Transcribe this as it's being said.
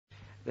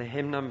The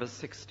hymn number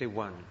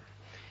 61.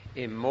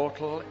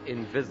 Immortal,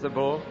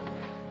 invisible,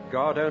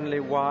 God only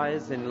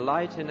wise, in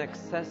light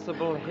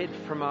inaccessible, hid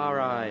from our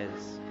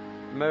eyes.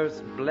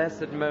 Most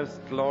blessed,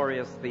 most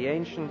glorious, the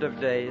Ancient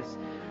of Days,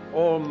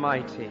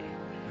 Almighty,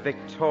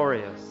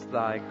 victorious,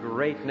 thy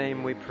great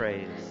name we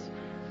praise.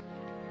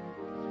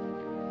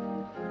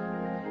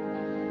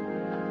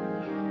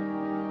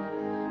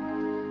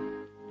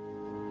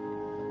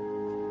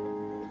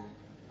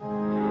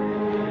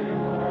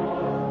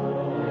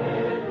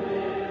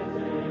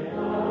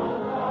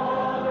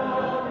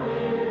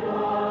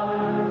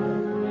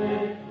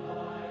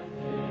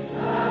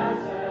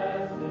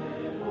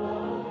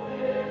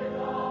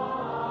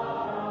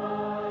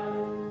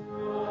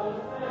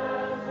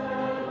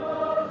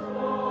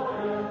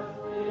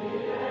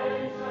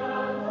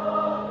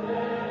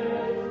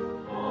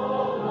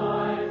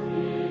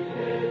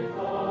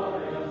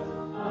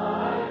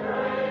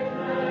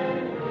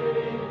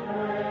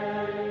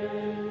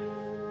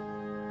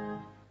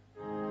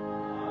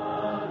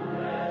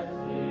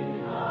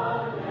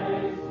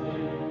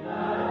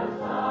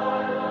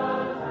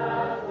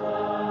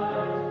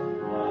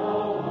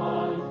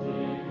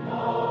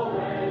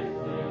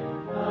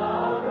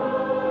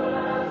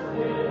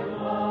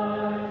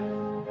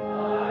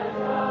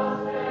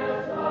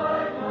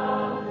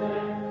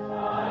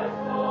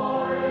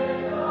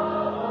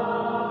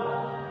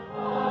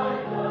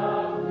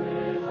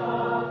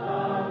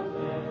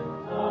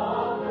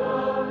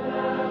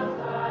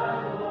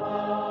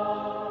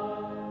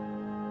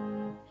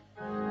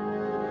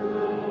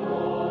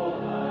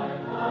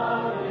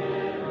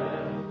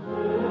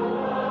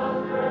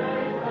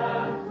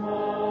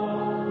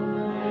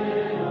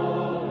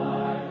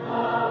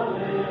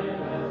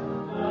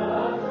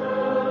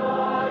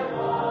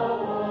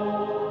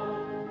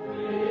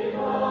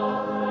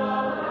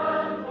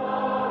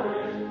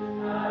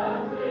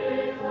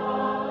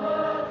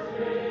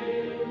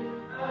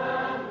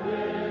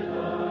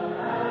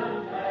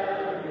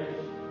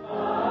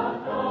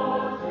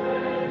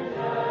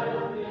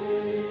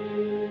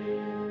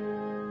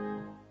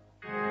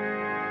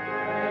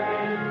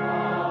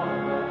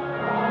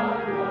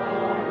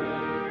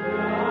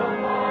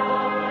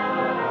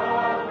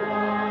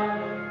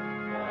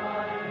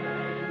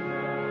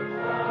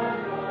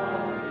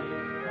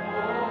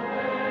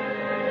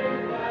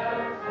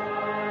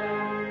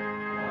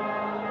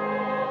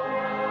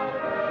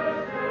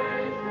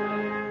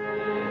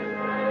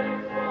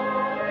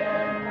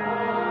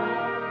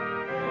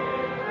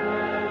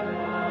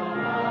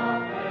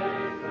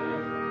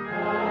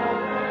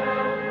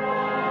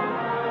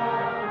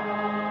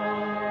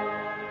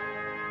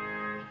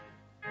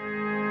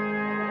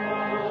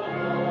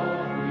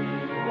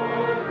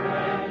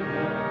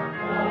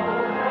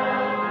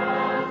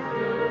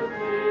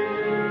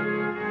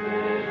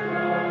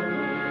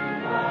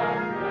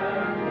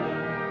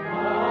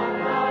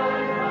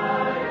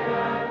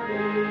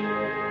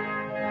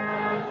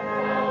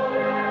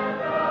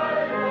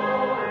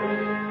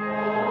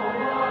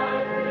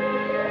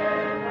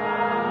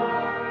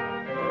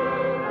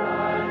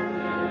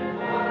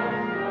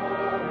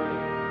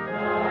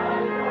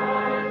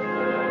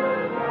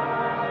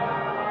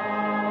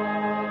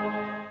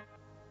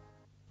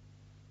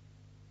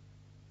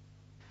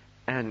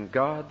 And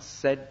God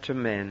said to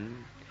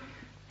men,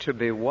 to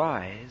be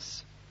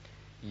wise,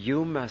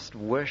 you must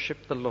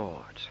worship the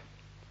Lord.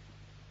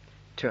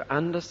 To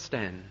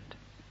understand,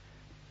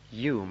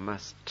 you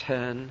must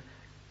turn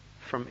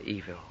from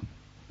evil.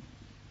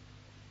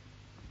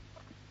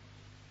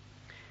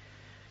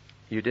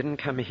 You didn't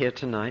come here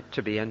tonight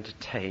to be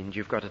entertained.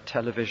 You've got a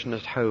television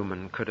at home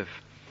and could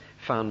have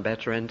found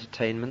better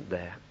entertainment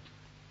there.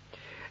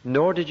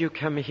 Nor did you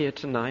come here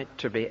tonight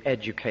to be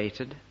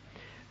educated.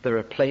 There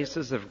are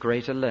places of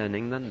greater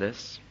learning than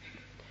this.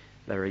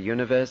 There are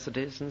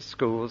universities and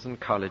schools and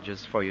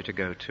colleges for you to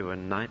go to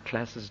and night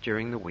classes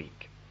during the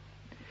week.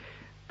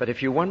 But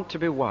if you want to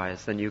be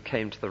wise, then you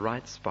came to the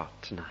right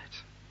spot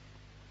tonight.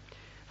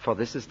 For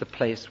this is the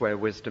place where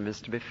wisdom is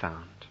to be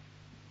found.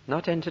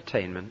 Not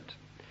entertainment,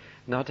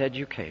 not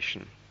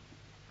education,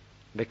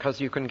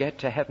 because you can get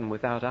to heaven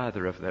without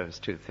either of those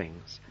two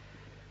things.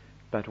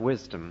 But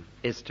wisdom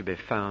is to be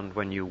found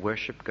when you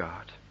worship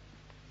God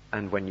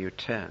and when you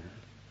turn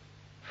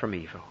from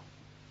evil.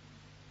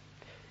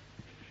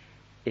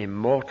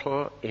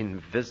 Immortal,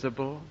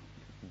 invisible,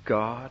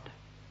 God,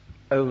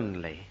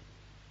 only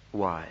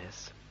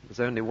wise. There's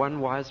only one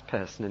wise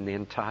person in the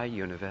entire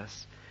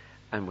universe,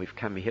 and we've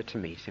come here to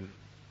meet him.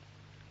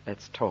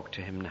 Let's talk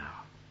to him now.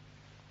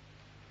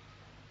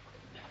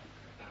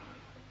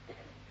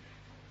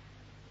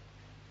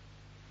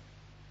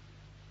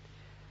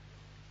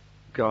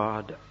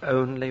 God,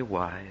 only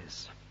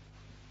wise.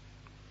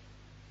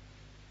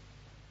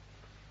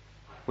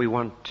 We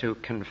want to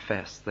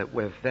confess that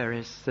we're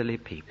very silly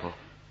people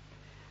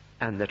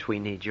and that we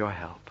need your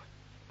help.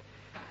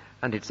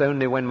 And it's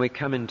only when we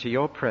come into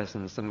your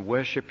presence and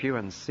worship you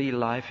and see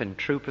life in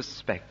true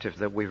perspective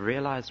that we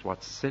realize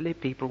what silly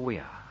people we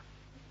are.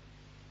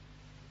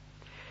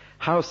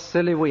 How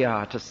silly we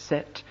are to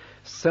set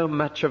so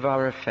much of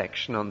our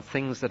affection on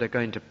things that are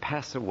going to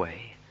pass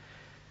away,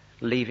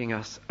 leaving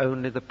us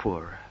only the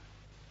poorer.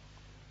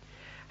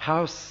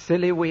 How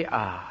silly we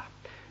are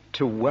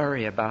to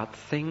worry about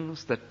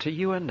things that to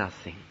you are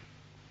nothing,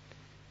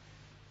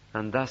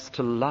 and thus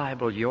to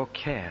libel your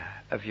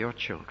care of your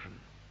children.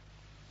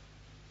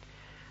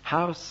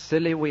 How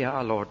silly we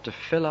are, Lord, to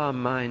fill our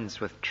minds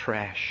with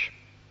trash,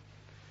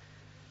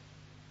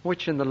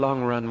 which in the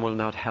long run will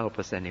not help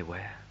us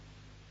anywhere.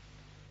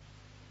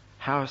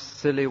 How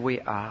silly we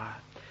are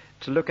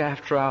to look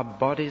after our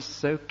bodies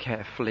so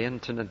carefully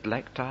and to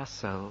neglect our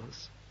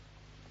souls.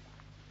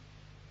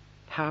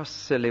 How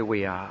silly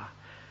we are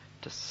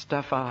to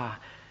stuff our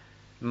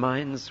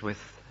minds with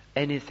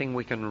anything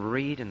we can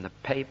read in the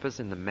papers,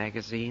 in the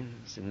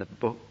magazines, in the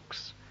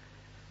books,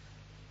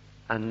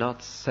 and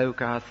not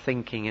soak our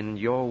thinking in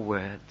your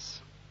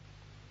words.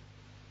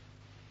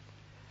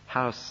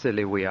 How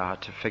silly we are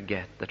to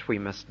forget that we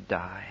must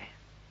die,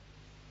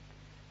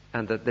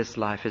 and that this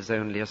life is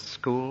only a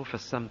school for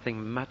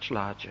something much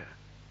larger.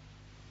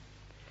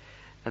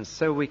 And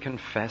so we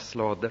confess,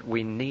 Lord, that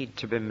we need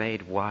to be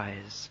made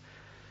wise.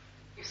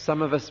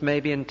 Some of us may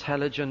be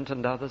intelligent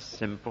and others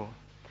simple.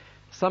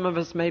 Some of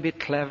us may be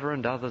clever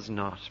and others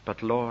not.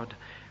 But Lord,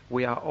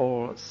 we are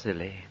all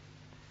silly,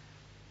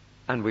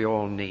 and we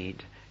all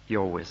need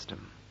your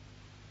wisdom.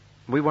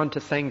 We want to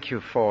thank you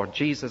for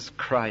Jesus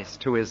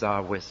Christ, who is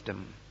our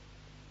wisdom.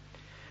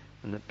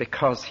 And that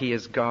because he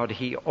is God,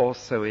 he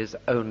also is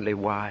only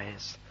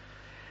wise.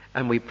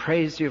 And we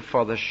praise you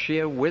for the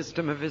sheer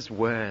wisdom of his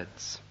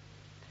words.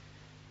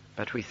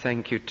 But we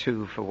thank you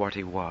too for what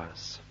he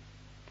was.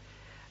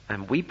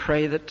 And we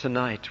pray that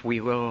tonight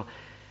we will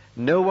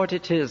know what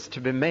it is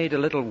to be made a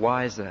little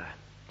wiser.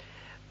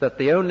 That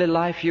the only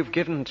life you've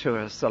given to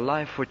us, a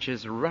life which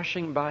is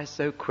rushing by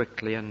so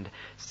quickly and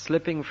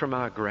slipping from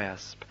our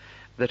grasp,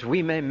 that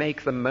we may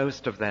make the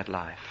most of that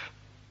life.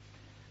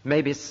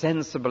 May be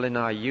sensible in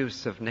our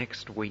use of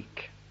next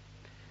week,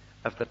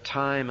 of the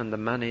time and the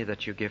money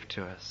that you give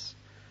to us,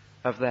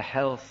 of the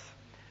health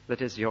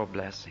that is your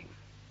blessing,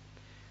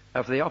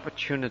 of the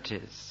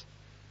opportunities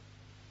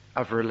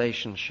of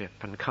relationship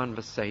and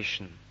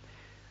conversation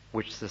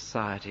which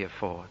society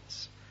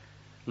affords.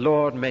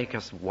 Lord, make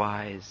us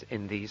wise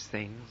in these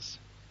things.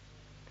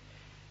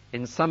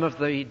 In some of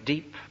the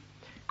deep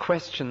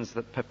questions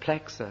that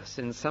perplex us,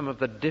 in some of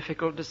the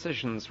difficult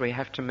decisions we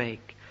have to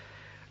make,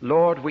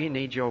 Lord, we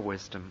need your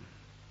wisdom,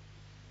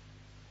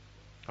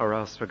 or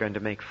else we're going to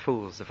make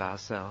fools of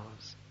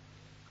ourselves.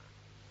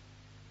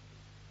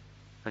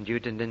 And you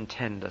didn't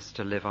intend us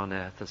to live on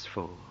earth as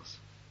fools.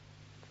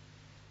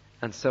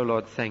 And so,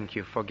 Lord, thank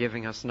you for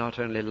giving us not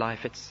only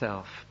life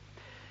itself,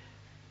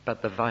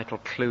 but the vital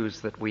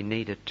clues that we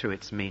needed to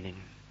its meaning.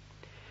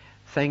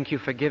 Thank you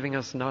for giving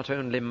us not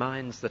only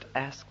minds that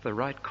ask the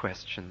right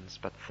questions,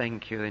 but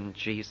thank you in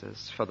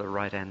Jesus for the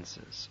right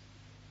answers.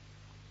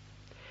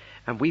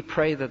 And we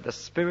pray that the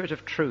Spirit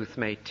of truth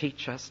may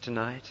teach us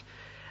tonight,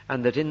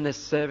 and that in this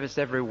service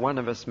every one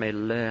of us may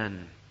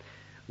learn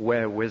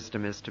where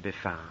wisdom is to be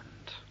found.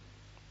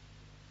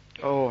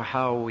 Oh,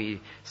 how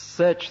we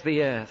search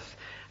the earth,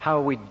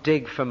 how we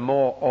dig for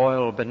more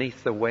oil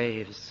beneath the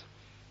waves,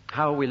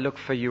 how we look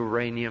for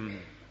uranium.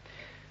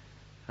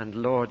 And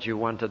Lord, you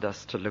wanted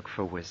us to look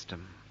for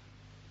wisdom.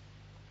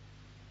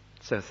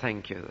 So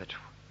thank you that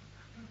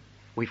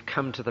we've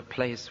come to the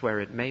place where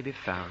it may be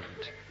found.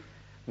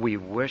 We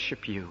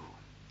worship you,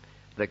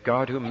 the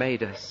God who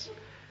made us,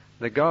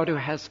 the God who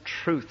has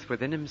truth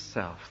within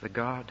himself, the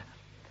God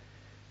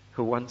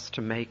who wants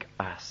to make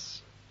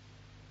us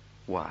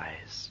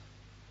wise.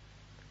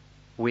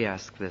 We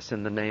ask this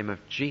in the name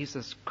of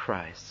Jesus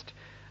Christ,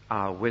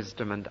 our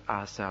wisdom and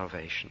our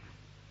salvation.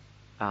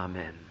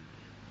 Amen.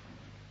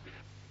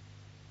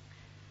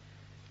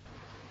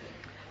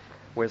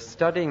 We're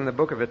studying the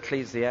book of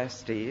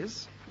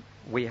Ecclesiastes.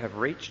 We have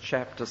reached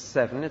chapter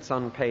 7. It's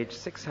on page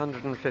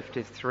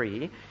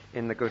 653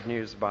 in the Good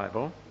News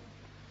Bible.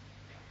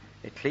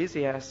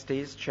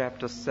 Ecclesiastes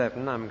chapter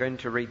 7. I'm going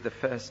to read the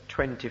first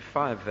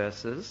 25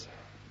 verses.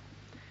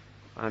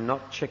 I'm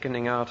not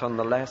chickening out on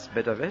the last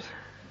bit of it,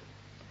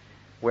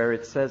 where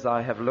it says,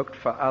 I have looked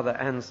for other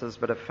answers,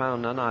 but have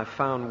found none. I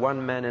found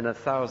one man in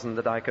 1,000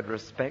 that I could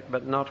respect,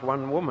 but not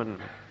one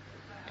woman.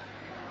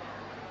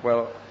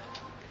 Well,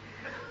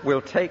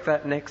 we'll take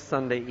that next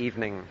Sunday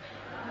evening.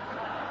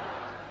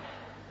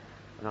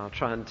 And I'll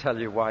try and tell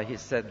you why he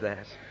said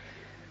that.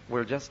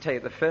 We'll just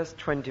take the first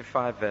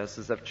 25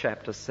 verses of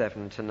chapter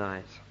 7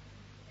 tonight.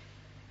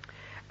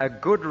 A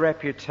good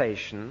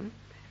reputation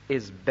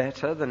is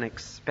better than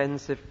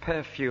expensive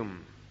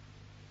perfume.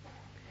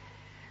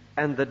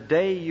 And the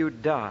day you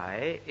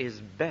die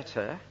is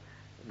better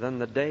than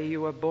the day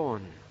you were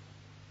born.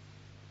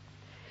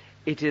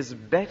 It is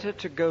better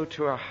to go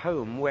to a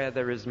home where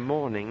there is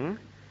mourning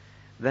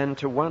than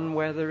to one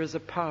where there is a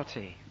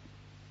party.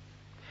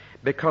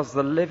 Because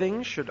the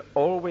living should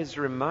always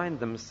remind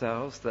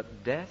themselves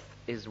that death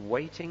is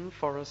waiting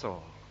for us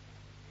all.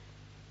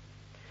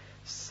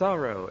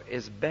 Sorrow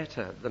is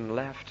better than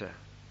laughter.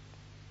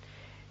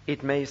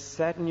 It may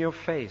sadden your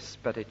face,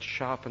 but it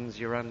sharpens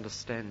your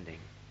understanding.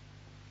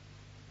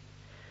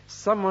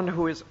 Someone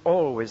who is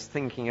always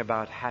thinking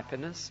about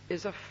happiness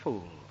is a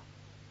fool.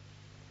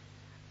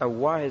 A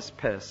wise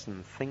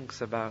person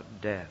thinks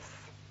about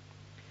death.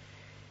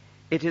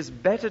 It is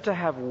better to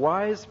have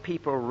wise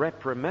people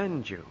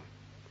reprimand you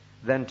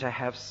than to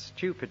have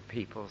stupid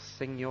people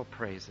sing your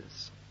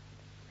praises.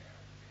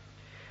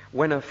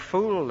 When a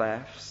fool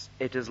laughs,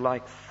 it is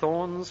like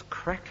thorns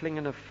crackling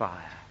in a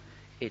fire.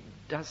 It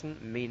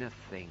doesn't mean a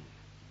thing.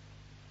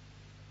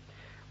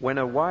 When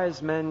a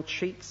wise man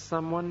cheats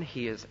someone,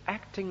 he is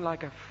acting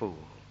like a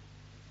fool.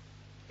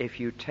 If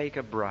you take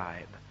a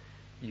bribe,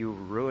 you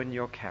ruin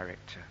your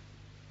character.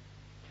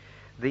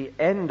 The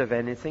end of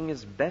anything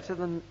is better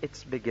than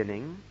its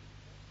beginning.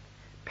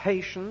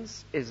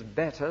 Patience is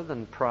better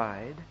than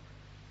pride.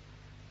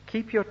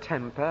 Keep your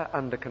temper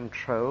under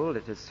control.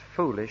 It is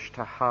foolish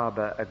to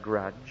harbor a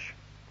grudge.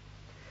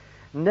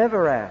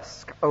 Never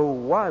ask, "Oh,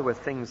 why were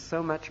things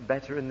so much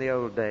better in the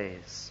old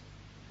days?"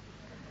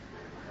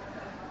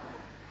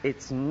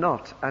 It's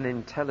not an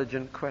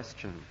intelligent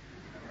question.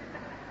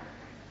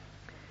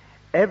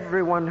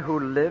 Everyone who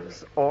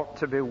lives ought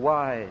to be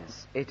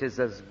wise. It is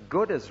as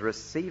good as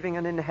receiving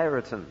an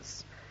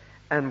inheritance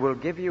and will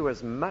give you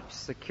as much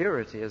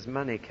security as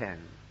money can.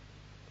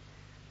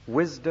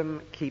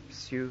 Wisdom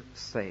keeps you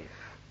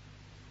safe.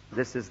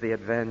 This is the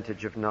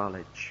advantage of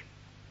knowledge.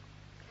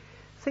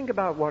 Think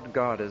about what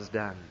God has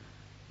done.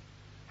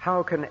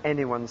 How can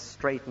anyone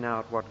straighten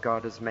out what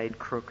God has made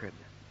crooked?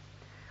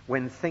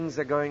 When things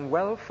are going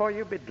well for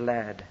you, be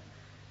glad.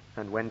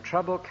 And when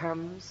trouble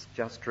comes,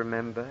 just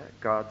remember,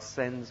 God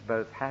sends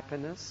both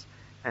happiness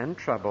and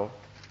trouble.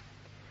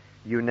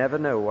 You never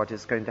know what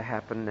is going to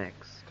happen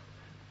next.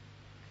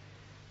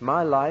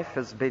 My life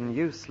has been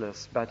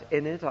useless, but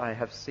in it I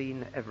have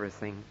seen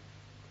everything.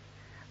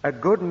 A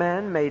good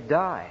man may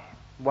die,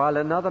 while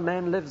another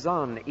man lives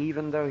on,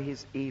 even though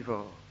he's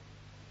evil.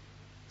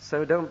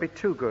 So don't be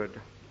too good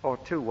or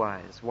too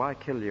wise. Why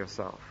kill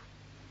yourself?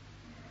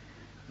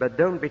 But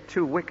don't be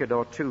too wicked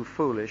or too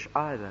foolish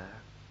either.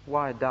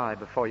 Why die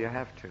before you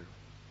have to?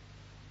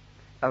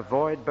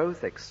 Avoid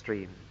both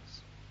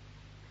extremes.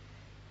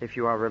 If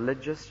you are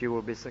religious, you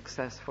will be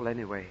successful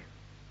anyway.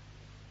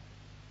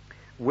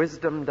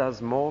 Wisdom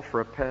does more for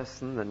a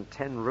person than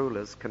 10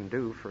 rulers can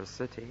do for a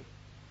city.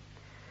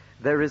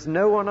 There is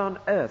no one on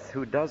earth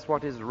who does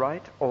what is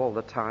right all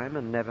the time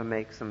and never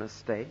makes a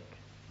mistake.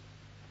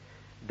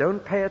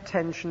 Don't pay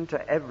attention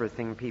to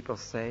everything people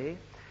say.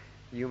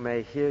 You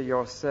may hear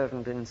your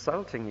servant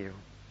insulting you,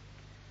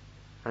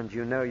 and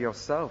you know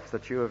yourself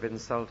that you have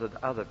insulted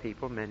other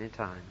people many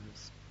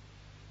times.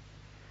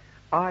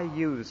 I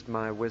used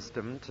my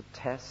wisdom to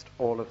test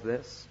all of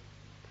this.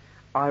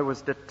 I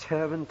was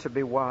determined to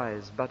be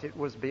wise, but it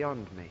was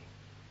beyond me.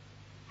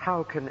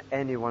 How can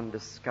anyone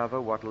discover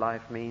what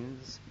life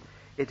means?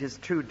 It is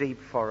too deep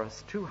for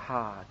us, too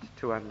hard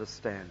to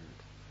understand.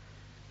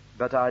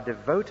 But I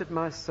devoted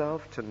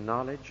myself to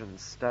knowledge and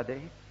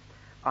study.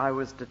 I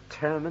was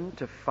determined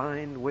to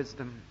find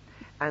wisdom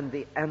and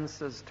the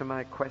answers to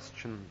my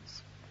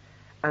questions,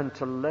 and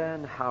to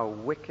learn how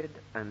wicked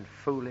and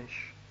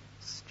foolish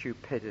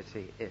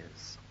stupidity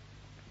is.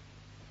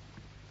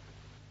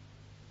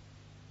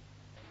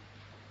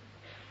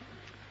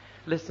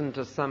 Listen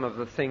to some of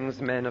the things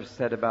men have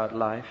said about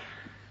life.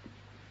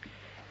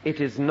 It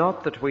is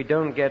not that we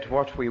don't get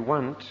what we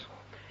want.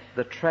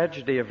 The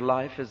tragedy of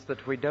life is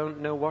that we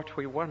don't know what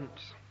we want.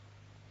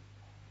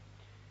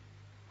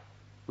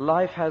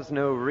 Life has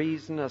no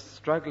reason, as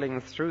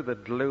struggling through the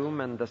gloom,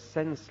 and the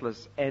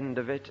senseless end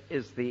of it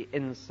is the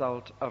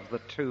insult of the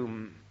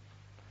tomb.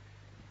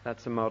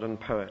 That's a modern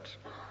poet.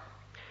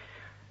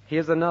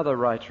 Here's another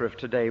writer of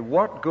today.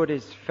 What good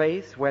is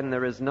faith when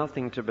there is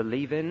nothing to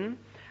believe in?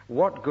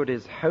 What good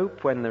is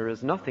hope when there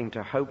is nothing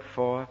to hope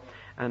for?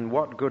 And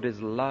what good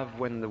is love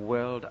when the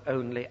world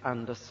only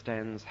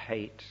understands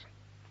hate?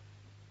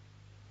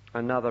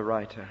 Another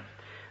writer.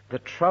 The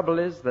trouble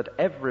is that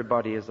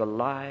everybody is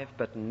alive,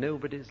 but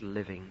nobody's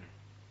living.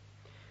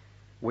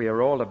 We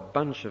are all a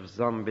bunch of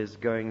zombies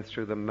going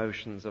through the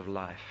motions of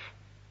life.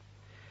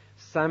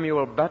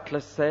 Samuel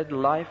Butler said,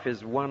 life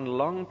is one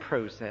long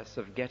process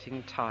of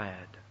getting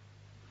tired.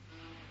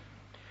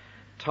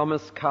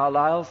 Thomas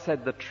Carlyle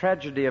said, the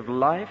tragedy of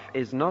life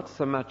is not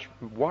so much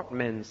what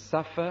men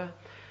suffer,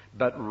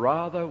 but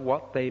rather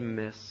what they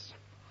miss.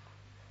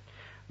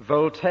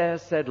 Voltaire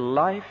said,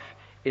 life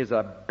is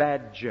a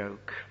bad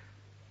joke.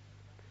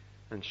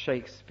 And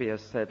Shakespeare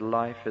said,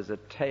 life is a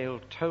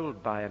tale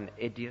told by an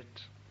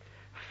idiot,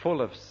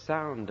 full of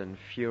sound and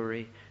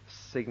fury,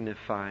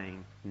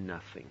 signifying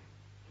nothing.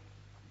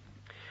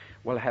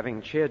 Well,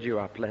 having cheered you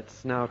up,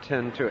 let's now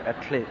turn to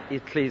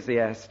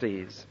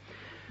Ecclesiastes.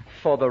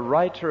 For the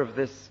writer of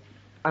this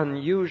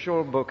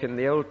unusual book in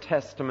the Old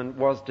Testament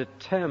was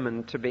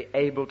determined to be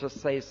able to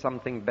say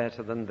something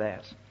better than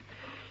that.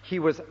 He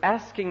was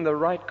asking the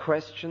right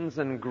questions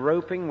and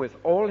groping with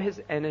all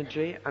his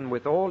energy and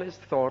with all his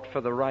thought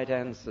for the right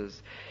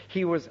answers.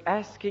 He was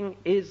asking,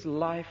 is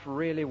life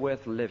really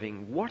worth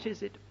living? What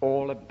is it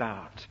all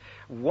about?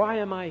 Why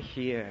am I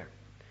here?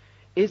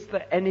 Is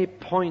there any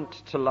point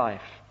to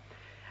life?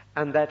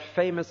 And that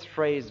famous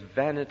phrase,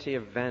 vanity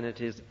of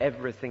vanities,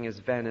 everything is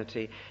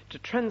vanity. To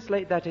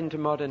translate that into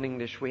modern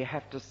English, we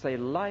have to say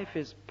life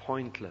is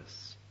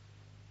pointless.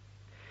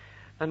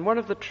 And one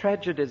of the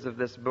tragedies of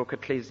this book,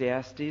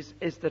 Ecclesiastes,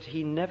 is that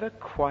he never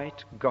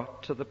quite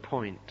got to the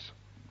point.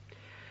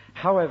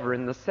 However,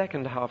 in the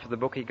second half of the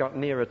book, he got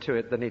nearer to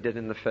it than he did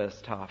in the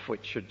first half,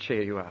 which should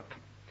cheer you up.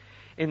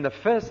 In the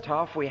first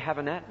half, we have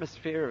an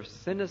atmosphere of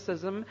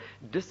cynicism,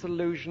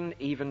 disillusion,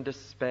 even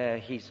despair.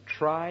 He's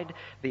tried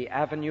the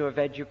avenue of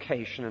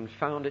education and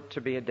found it to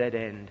be a dead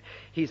end.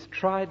 He's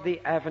tried the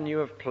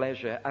avenue of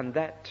pleasure, and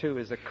that too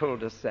is a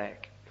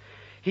cul-de-sac.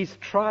 He's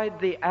tried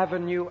the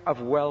avenue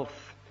of wealth,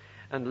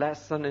 and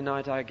last Sunday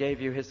night I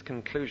gave you his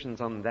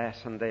conclusions on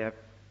that, and they are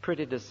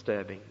pretty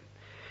disturbing.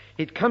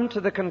 He'd come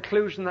to the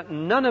conclusion that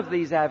none of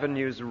these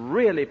avenues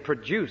really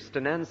produced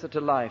an answer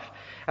to life.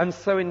 And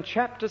so in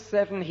chapter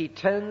 7 he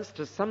turns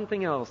to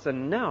something else,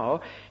 and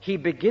now he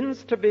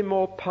begins to be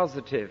more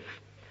positive.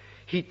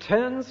 He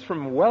turns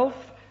from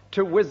wealth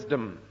to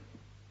wisdom.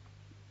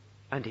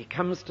 And he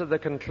comes to the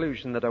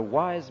conclusion that a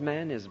wise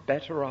man is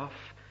better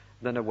off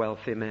than a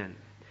wealthy man.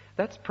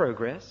 That's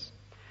progress.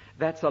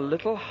 That's a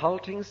little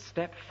halting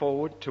step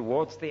forward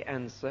towards the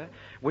answer,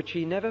 which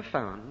he never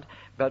found,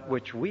 but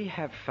which we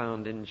have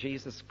found in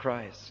Jesus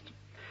Christ.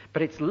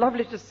 But it's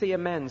lovely to see a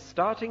man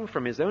starting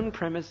from his own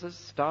premises,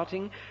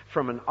 starting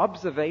from an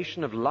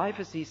observation of life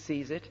as he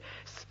sees it,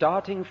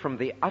 starting from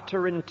the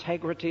utter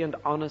integrity and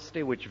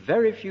honesty which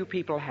very few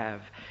people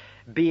have,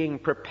 being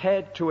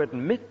prepared to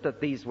admit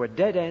that these were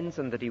dead ends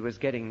and that he was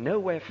getting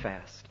nowhere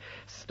fast.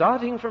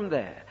 Starting from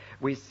there,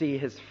 we see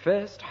his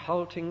first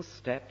halting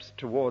steps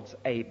towards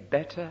a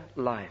better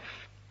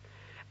life.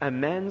 A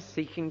man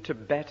seeking to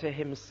better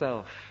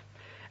himself.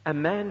 A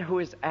man who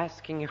is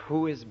asking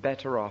who is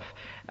better off.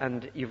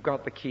 And you've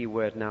got the key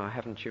word now,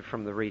 haven't you,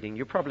 from the reading?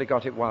 You probably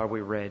got it while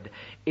we read.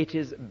 It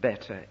is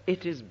better.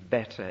 It is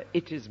better.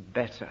 It is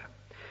better.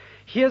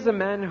 Here's a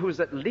man who's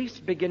at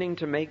least beginning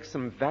to make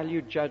some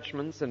value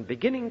judgments and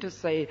beginning to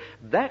say,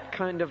 that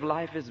kind of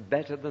life is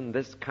better than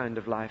this kind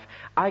of life.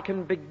 I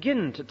can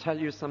begin to tell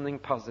you something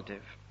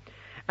positive.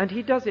 And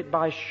he does it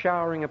by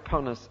showering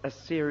upon us a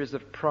series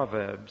of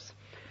proverbs.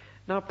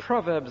 Now,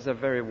 proverbs are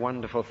very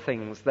wonderful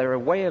things. They're a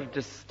way of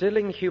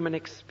distilling human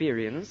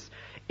experience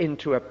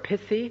into a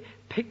pithy,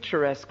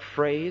 picturesque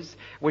phrase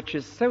which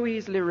is so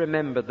easily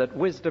remembered that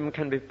wisdom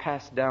can be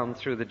passed down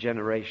through the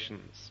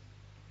generations.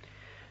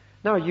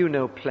 Now, you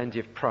know plenty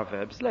of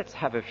proverbs. Let's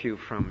have a few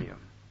from you.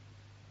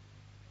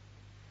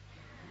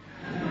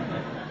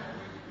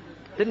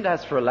 Didn't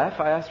ask for a laugh,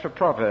 I asked for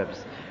proverbs.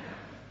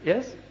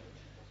 Yes?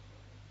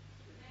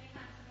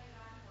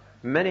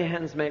 Many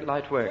hands make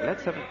light work.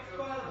 Let's have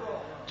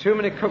too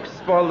many cooks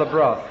spoil the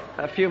broth.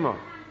 A few more.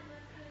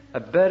 A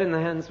bird in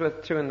the hand's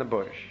worth two in the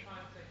bush.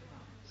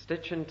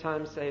 Stitch in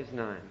time saves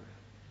 9.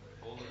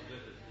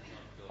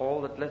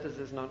 All that glitters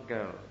is not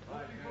gold.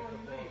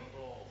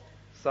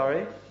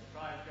 Sorry?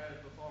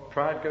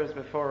 Pride goes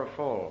before a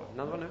fall.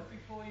 Another one?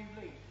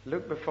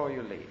 Look before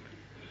you leap.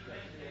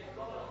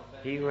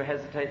 He who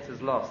hesitates is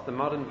lost. The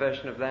modern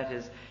version of that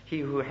is,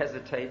 he who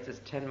hesitates is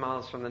 10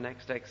 miles from the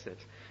next exit.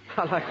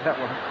 I like that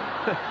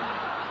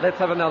one. Let's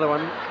have another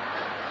one.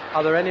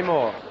 Are there any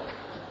more?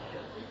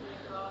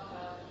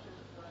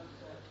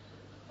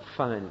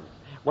 Fine.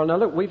 Well, now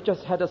look, we've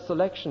just had a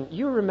selection.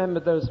 You remember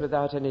those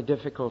without any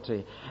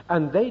difficulty.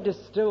 And they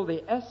distill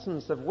the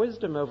essence of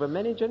wisdom over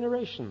many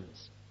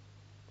generations.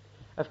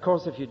 Of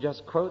course, if you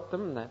just quote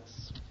them,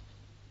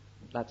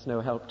 that's no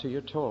help to you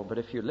at all. But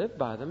if you live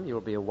by them,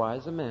 you'll be a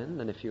wiser man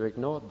than if you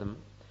ignored them.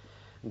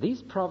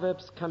 These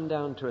proverbs come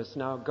down to us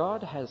now.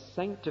 God has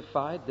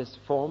sanctified this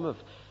form of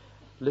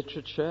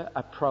literature,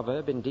 a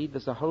proverb. Indeed,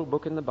 there's a whole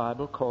book in the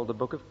Bible called the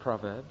Book of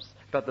Proverbs.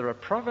 But there are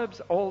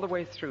proverbs all the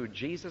way through.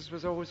 Jesus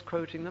was always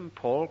quoting them.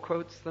 Paul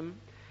quotes them.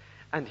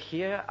 And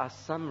here are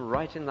some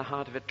right in the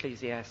heart of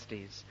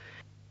Ecclesiastes.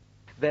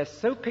 They're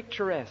so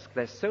picturesque.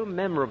 They're so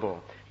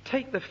memorable.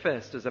 Take the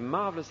first as a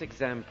marvelous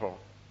example.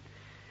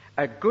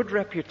 A good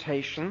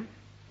reputation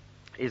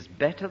is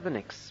better than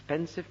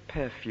expensive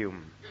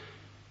perfume.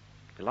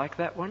 You like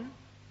that one?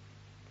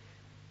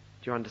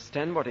 Do you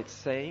understand what it's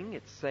saying?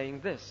 It's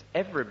saying this.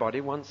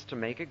 Everybody wants to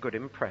make a good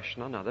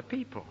impression on other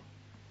people.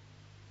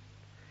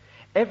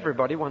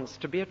 Everybody wants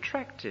to be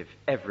attractive.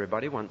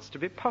 Everybody wants to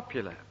be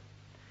popular.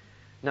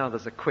 Now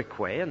there's a quick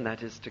way, and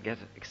that is to get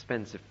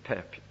expensive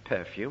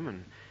perfume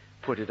and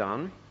put it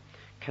on.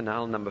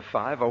 Canal number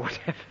 5 or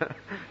whatever.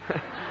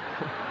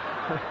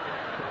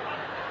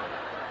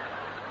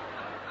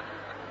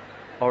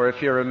 Or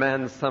if you're a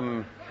man,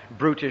 some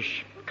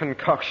brutish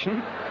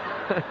concoction.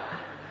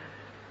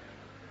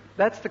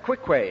 That's the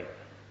quick way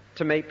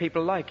to make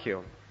people like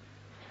you.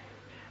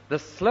 The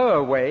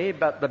slower way,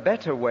 but the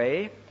better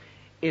way,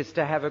 is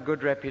to have a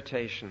good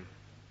reputation.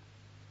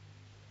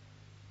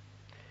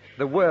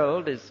 The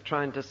world is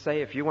trying to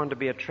say if you want to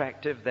be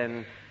attractive,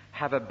 then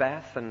have a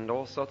bath, and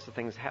all sorts of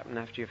things happen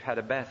after you've had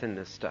a bath in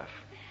this stuff.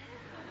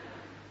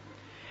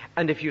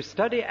 And if you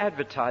study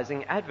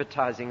advertising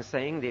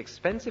saying the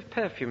expensive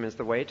perfume is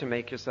the way to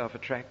make yourself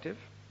attractive,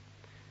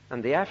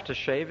 and the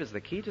aftershave is the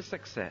key to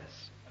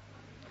success.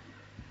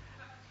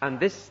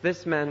 And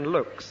this man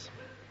looks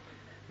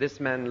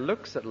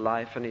at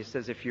life and he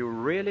says, if you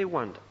really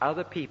want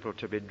other people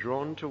to be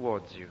drawn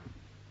towards you,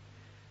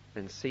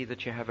 then see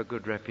that you have a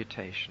good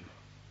reputation.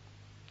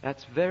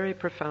 That's very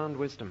profound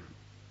wisdom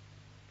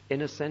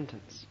in a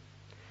sentence.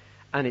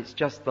 And it's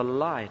just the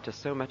lie to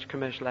so much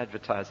commercial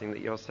advertising that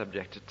you're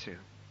subjected to.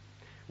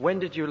 When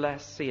did you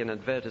last see an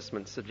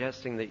advertisement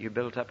suggesting that you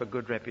built up a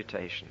good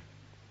reputation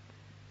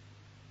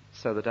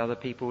so that other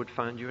people would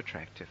find you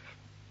attractive?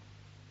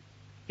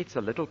 It's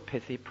a little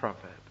pithy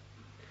proverb.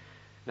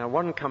 Now,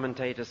 one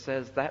commentator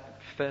says that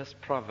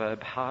first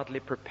proverb hardly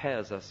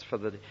prepares us for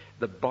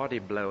the body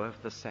blow of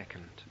the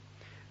second.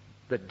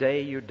 The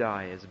day you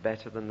die is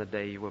better than the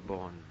day you were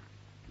born.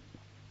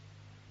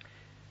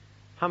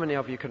 How many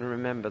of you can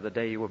remember the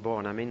day you were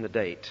born? I mean the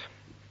date.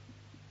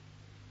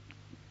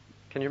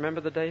 Can you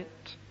remember the date?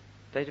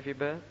 Date of your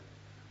birth?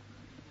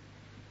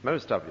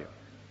 Most of you.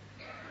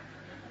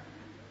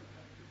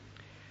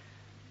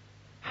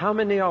 How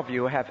many of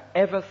you have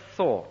ever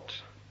thought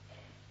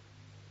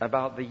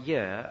about the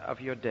year of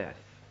your death?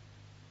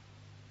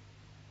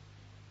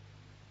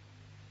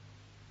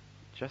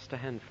 Just a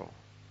handful.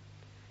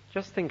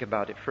 Just think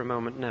about it for a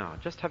moment now.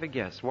 Just have a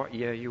guess what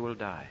year you will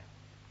die.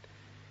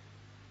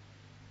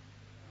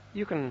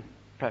 You can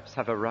perhaps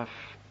have a rough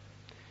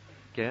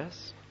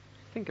guess.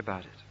 Think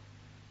about it.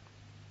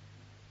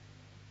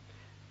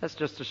 Let's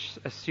just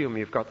assume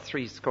you've got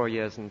 70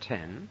 years and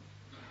 10.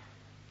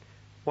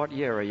 What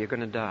year are you going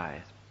to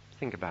die?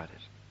 Think about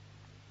it.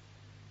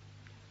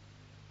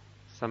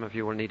 Some of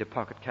you will need a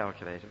pocket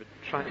calculator, but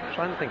try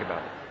and think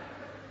about it.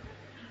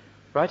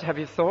 Right, have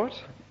you thought?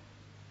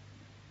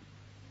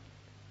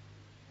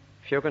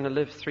 If you're going to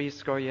live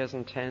 70 years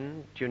and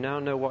 10, do you now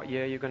know what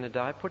year you're going to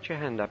die? Put your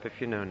hand up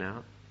if you know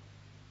now.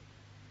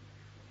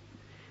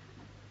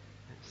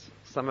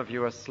 Some of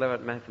you are slow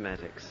at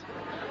mathematics.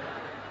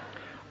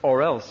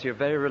 Or else you're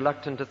very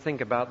reluctant to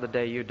think about the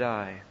day you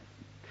die.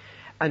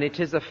 And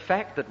it is a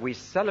fact that we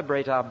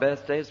celebrate our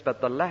birthdays,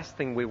 but the last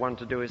thing we want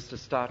to do is to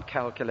start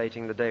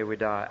calculating the day we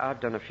die.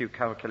 I've done a few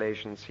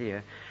calculations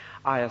here.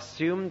 I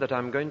assume that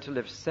I'm going to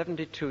live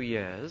 72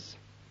 years,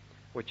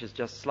 which is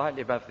just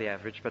slightly above the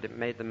average, but it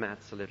made the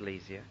maths a little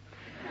easier.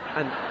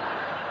 And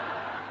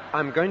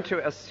I'm going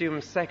to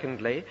assume,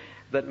 secondly,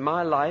 that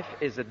my life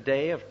is a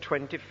day of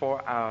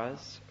 24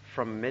 hours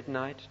from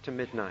midnight to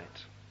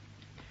midnight.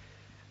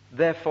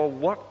 Therefore,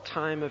 what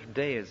time of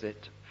day is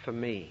it for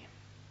me?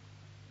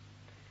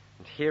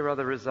 And here are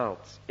the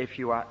results. If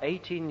you are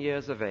 18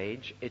 years of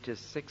age, it is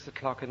 6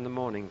 o'clock in the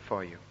morning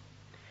for you.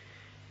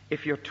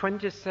 If you're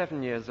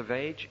 27 years of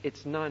age,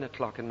 it's 9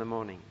 o'clock in the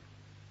morning.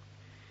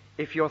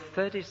 If you're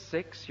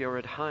 36, you're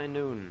at high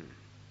noon.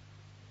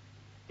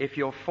 If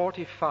you're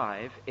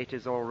 45, it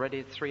is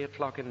already 3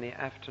 o'clock in the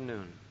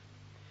afternoon.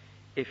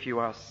 If you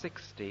are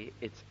 60,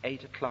 it's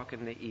 8 o'clock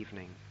in the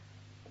evening.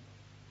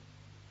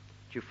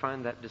 Do you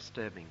find that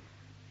disturbing?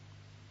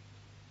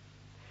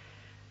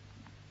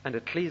 And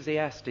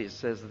Ecclesiastes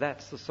says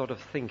that's the sort of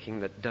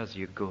thinking that does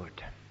you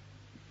good.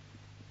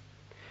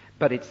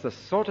 But it's the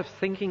sort of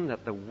thinking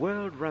that the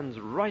world runs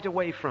right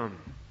away from.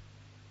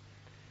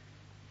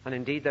 And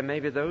indeed, there may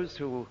be those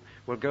who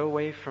will go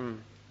away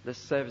from this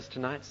service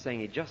tonight saying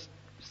he just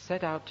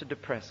set out to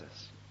depress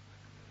us.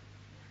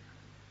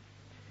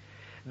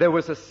 There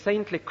was a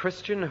saintly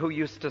Christian who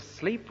used to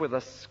sleep with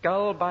a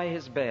skull by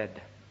his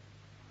bed.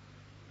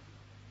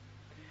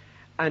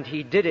 And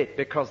he did it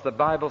because the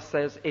Bible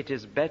says it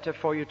is better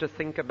for you to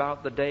think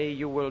about the day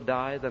you will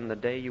die than the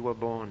day you were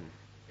born.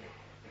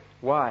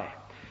 Why?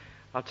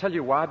 I'll tell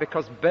you why.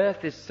 Because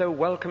birth is so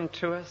welcome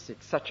to us.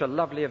 It's such a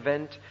lovely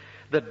event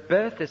that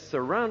birth is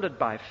surrounded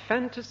by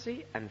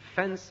fantasy and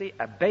fancy.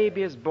 A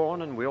baby is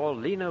born and we all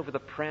lean over the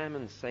pram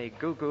and say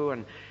goo-goo,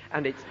 and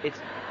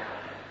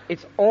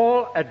it's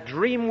all a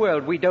dream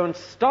world. We don't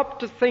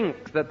stop to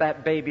think that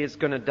that baby is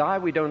going to die.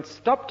 We don't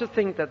stop to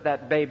think that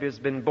that baby has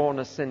been born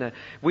a sinner.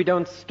 We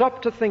don't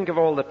stop to think of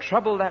all the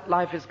trouble that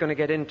life is going to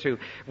get into.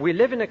 We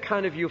live in a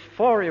kind of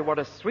euphoria. What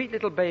a sweet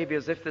little baby,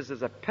 as if this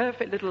is a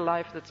perfect little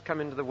life that's come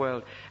into the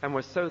world. And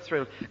we're so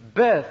thrilled.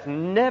 Birth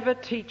never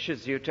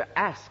teaches you to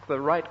ask the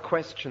right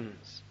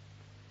questions.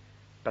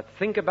 But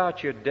think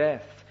about your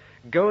death.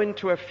 Go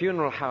into a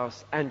funeral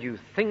house and you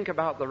think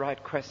about the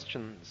right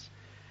questions.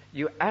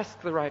 You ask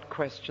the right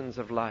questions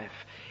of life.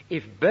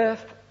 If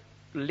birth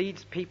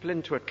leads people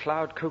into a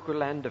cloud cuckoo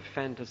land of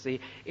fantasy,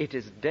 it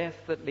is death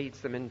that leads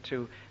them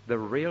into the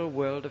real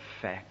world of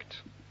fact.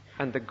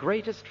 And the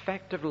greatest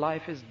fact of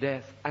life is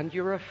death. And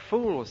you're a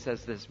fool,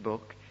 says this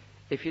book,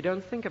 if you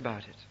don't think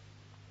about it.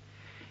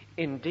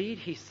 Indeed,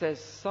 he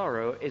says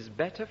sorrow is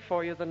better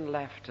for you than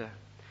laughter.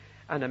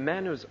 And a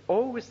man who's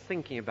always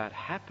thinking about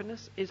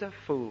happiness is a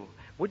fool.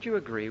 Would you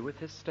agree with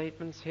his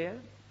statements here?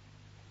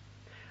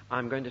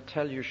 I'm going to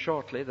tell you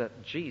shortly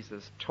that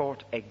Jesus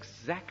taught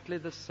exactly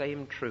the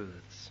same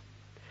truths,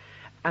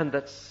 and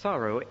that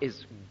sorrow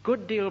is a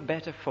good deal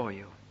better for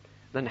you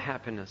than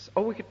happiness.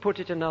 Or we could put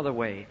it another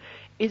way.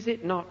 Is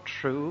it not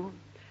true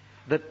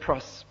that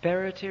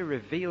prosperity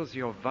reveals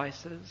your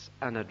vices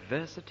and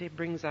adversity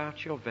brings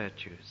out your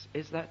virtues?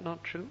 Is that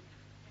not true?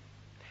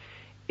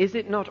 Is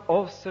it not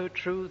also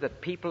true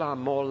that people are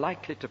more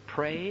likely to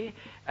pray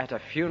at a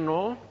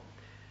funeral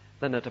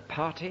than at a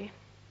party?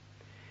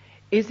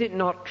 Is it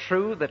not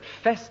true that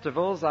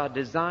festivals are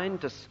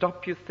designed to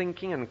stop you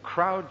thinking and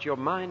crowd your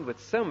mind with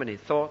so many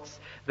thoughts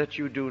that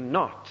you do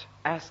not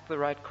ask the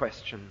right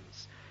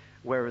questions,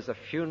 whereas a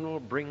funeral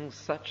brings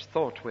such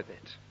thought with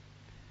it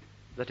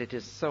that it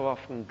is so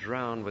often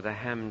drowned with a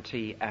ham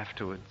tea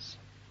afterwards?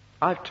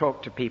 I've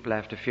talked to people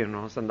after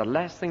funerals, and the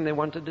last thing they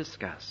want to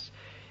discuss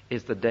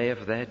is the day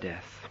of their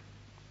death.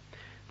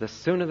 The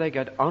sooner they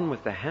get on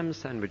with the ham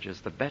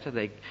sandwiches, the better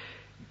they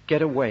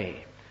get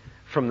away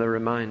from the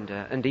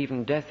reminder. And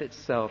even death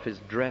itself is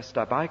dressed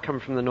up. I come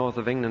from the north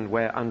of England,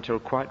 where until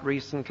quite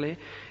recently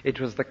it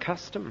was the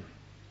custom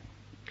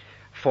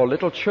for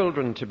little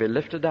children to be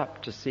lifted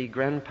up to see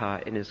Grandpa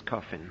in his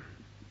coffin.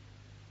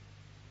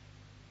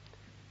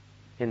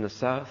 In the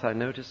south, I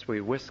notice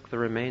we whisk the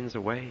remains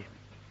away,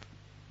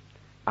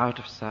 out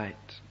of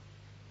sight.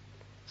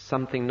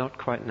 Something not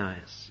quite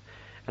nice.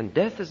 And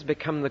death has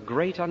become the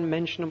great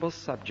unmentionable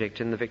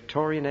subject. In the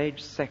Victorian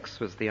age, sex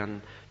was the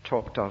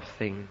untalked of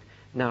thing.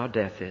 Now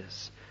death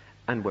is,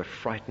 and we're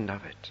frightened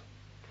of it.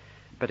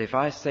 But if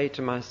I say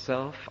to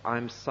myself,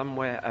 I'm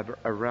somewhere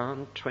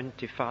around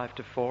 25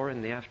 to 4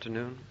 in the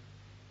afternoon,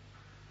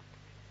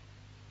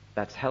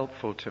 that's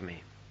helpful to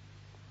me.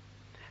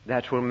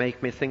 That will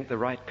make me think the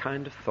right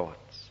kind of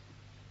thoughts.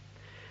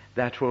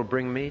 That will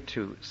bring me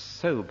to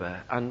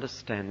sober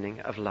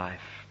understanding of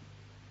life.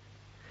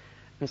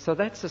 And so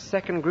that's the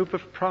second group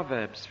of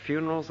proverbs.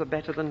 Funerals are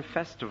better than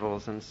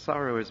festivals, and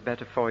sorrow is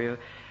better for you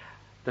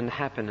than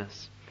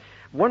happiness.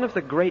 One of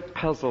the great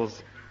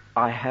puzzles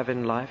I have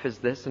in life is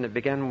this, and it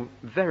began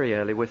very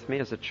early with me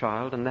as a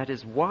child, and that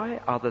is,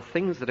 why are the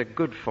things that are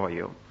good for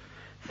you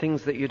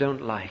things that you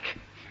don't like?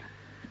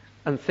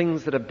 And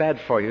things that are bad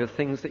for you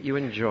things that you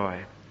enjoy?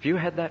 Have you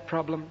had that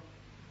problem?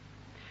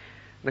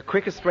 The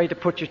quickest way to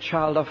put your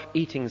child off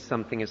eating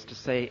something is to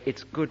say,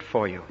 it's good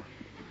for you.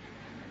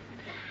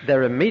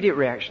 Their immediate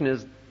reaction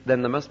is,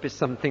 then there must be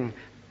something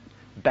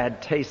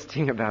bad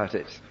tasting about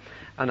it,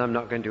 and I'm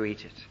not going to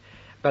eat it.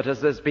 But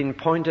as has been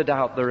pointed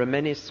out, there are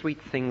many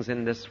sweet things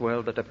in this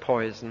world that are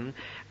poison,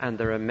 and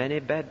there are many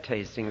bad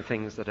tasting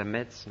things that are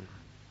medicine.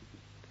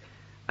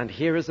 And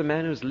here is a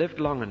man who's lived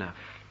long enough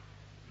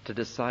to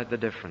decide the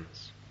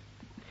difference.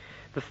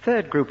 The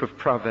third group of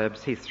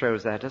proverbs he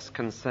throws at us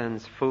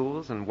concerns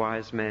fools and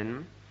wise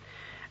men.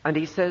 And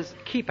he says,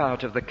 keep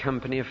out of the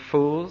company of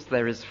fools.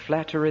 There is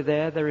flattery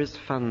there is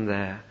fun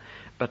there,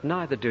 but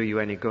neither do you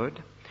any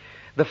good.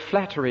 The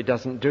flattery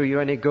doesn't do you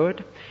any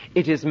good.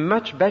 It is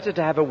much better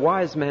to have a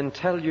wise man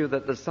tell you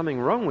that there's something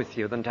wrong with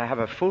you than to have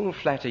a fool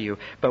flatter you.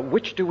 But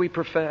which do we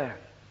prefer?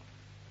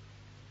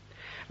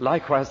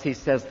 Likewise, he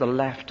says, the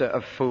laughter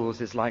of fools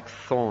is like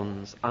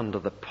thorns under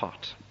the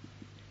pot.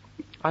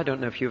 I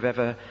don't know if you've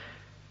ever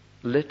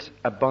lit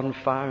a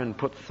bonfire and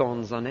put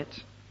thorns on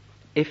it.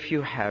 If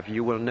you have,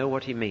 you will know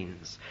what he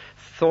means.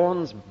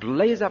 Thorns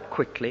blaze up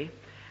quickly,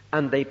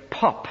 and they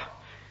pop.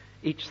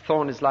 Each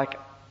thorn is like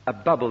a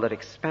bubble that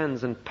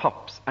expands and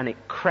pops, and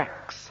it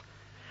cracks.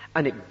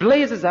 And it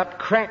blazes up,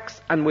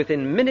 cracks, and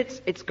within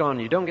minutes it's gone.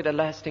 You don't get a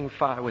lasting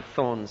fire with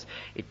thorns.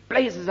 It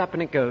blazes up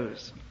and it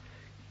goes.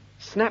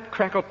 Snap,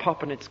 crackle,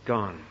 pop, and it's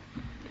gone.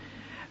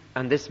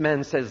 And this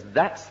man says,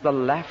 that's the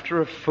laughter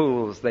of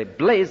fools. They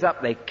blaze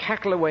up, they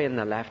cackle away in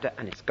the laughter,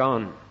 and it's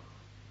gone.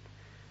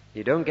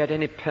 You don't get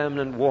any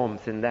permanent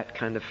warmth in that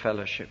kind of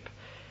fellowship.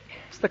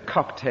 It's the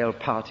cocktail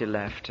party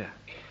laughter.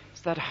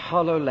 It's that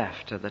hollow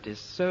laughter that is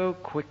so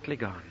quickly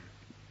gone.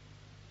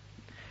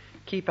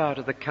 Keep out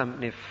of the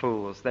company of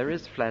fools. There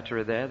is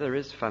flattery there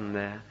is fun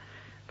there,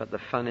 but the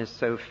fun is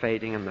so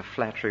fading and the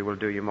flattery will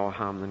do you more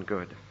harm than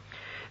good.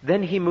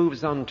 Then he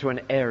moves on to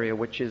an area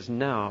which is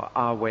now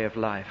our way of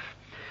life.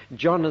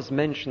 John has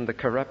mentioned the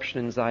corruption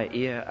in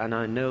Zaire, and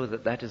I know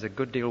that that is a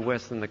good deal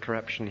worse than the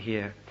corruption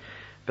here.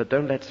 But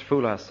don't let's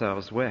fool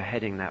ourselves. We're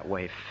heading that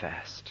way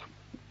fast.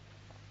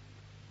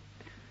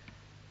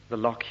 The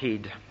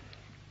Lockheed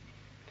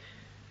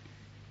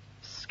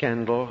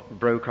scandal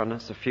broke on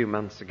us a few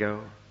months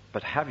ago.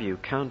 But have you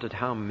counted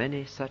how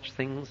many such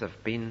things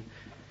have been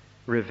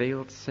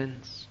revealed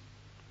since?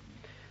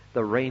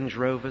 The Range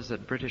Rovers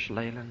at British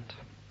Leyland.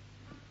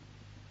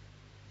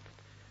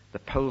 The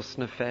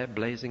Pawson affair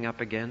blazing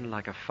up again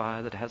like a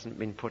fire that hasn't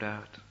been put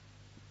out.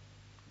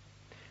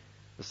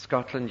 The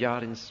Scotland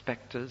Yard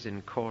inspectors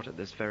in court at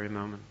this very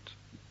moment.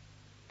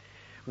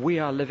 We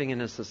are living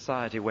in a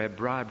society where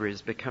bribery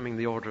is becoming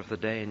the order of the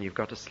day, and you've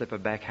got to slip a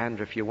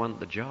backhander if you want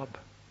the job.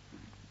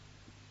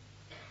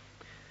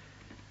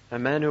 A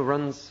man who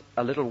runs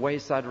a little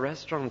wayside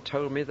restaurant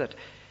told me that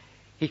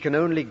He can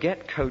only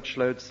get coach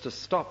loads to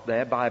stop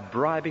there by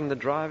bribing the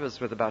drivers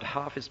with about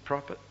half his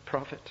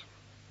profit.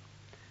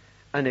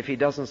 And if he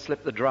doesn't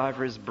slip the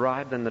driver his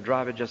bribe, then the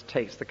driver just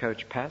takes the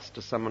coach past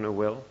to someone who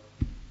will.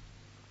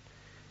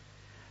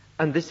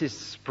 And this is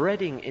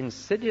spreading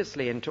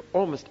insidiously into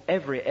almost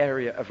every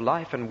area of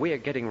life, and we are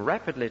getting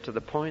rapidly to the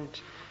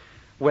point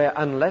where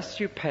unless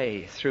you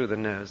pay through the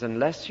nose,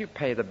 unless you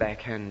pay the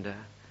backhander,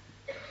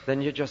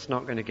 then you're just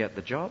not going to get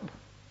the job.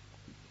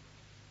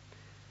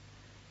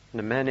 And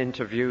a man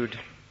interviewed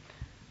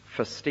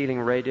for stealing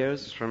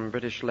radios from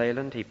British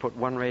Leyland. He put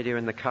one radio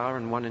in the car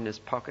and one in his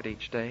pocket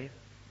each day.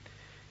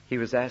 He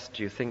was asked,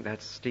 "Do you think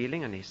that's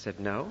stealing?" And he said,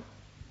 "No.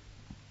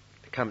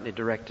 The company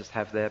directors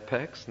have their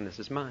perks and this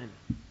is mine.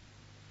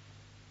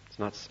 It's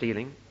not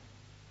stealing."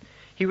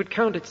 He would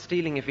count it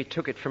stealing if he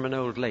took it from an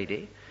old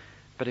lady,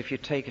 but if you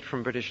take it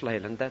from British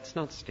Leyland, that's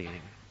not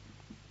stealing.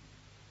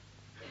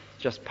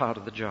 It's just part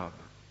of the job.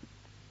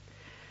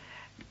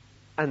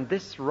 And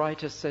this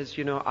writer says,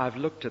 I've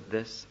looked at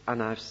this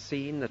and I've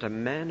seen that a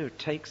man who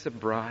takes a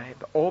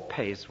bribe or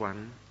pays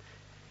one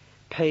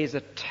pays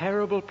a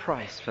terrible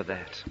price for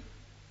that.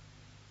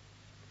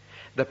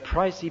 The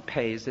price he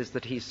pays is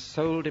that he's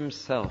sold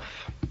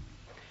himself.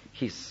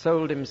 He's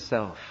sold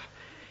himself.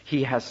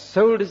 He has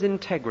sold his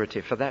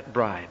integrity for that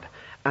bribe,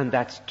 and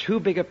that's too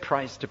big a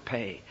price to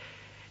pay.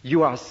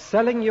 You are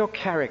selling your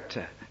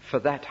character for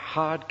that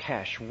hard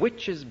cash.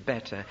 Which is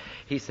better?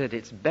 He said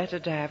it's better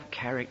to have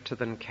character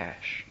than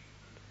cash.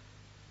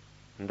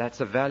 And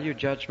that's a value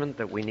judgment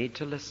that we need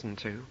to listen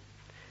to,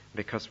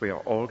 because we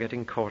are all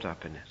getting caught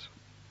up in it.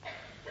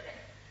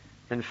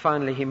 And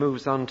finally he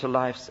moves on to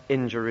life's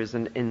injuries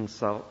and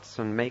insults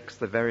and makes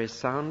the very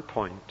sound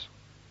point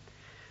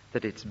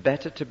that it's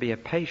better to be a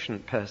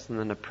patient person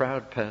than a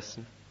proud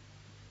person,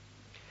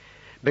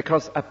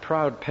 because a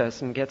proud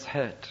person gets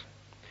hurt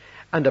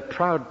and a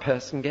proud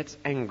person gets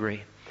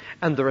angry.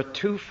 And there are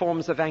two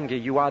forms of anger.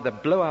 You either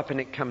blow up and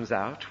it comes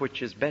out,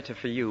 which is better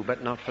for you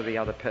but not for the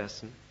other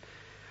person,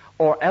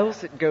 or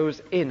else it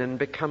goes in and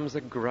becomes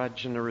a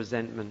grudge and a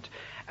resentment.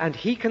 And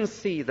he can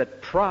see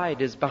that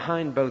pride is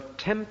behind both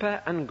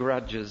temper and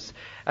grudges.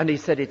 And he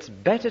said it's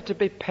better to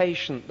be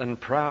patient than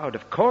proud.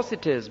 Of course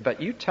it is,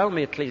 but you tell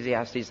me,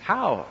 Ecclesiastes,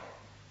 how?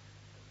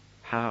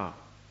 How?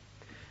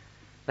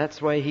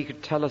 That's why he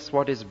could tell us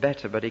what is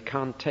better, but he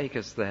can't take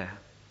us there.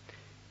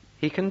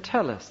 He can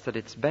tell us that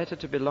it's better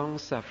to be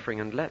long-suffering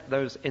and let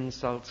those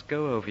insults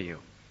go over you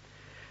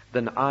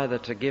than either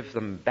to give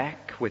them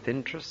back with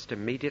interest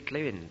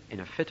immediately in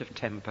a fit of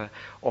temper,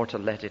 or to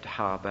let it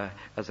harbor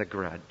as a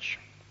grudge.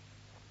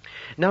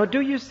 Now,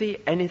 do you see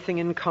anything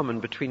in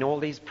common between all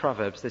these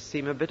proverbs? They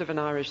seem a bit of an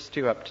Irish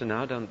stew up to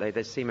now, don't they?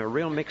 They seem a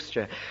real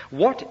mixture.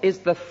 What is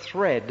the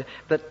thread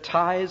that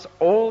ties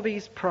all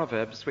these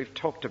proverbs we've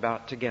talked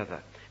about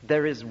together?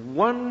 There is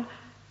one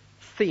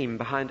theme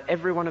behind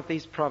every one of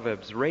these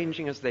proverbs,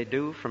 ranging as they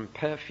do from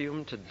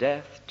perfume to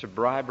death to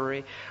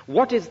bribery.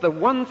 What is the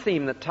one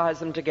theme that ties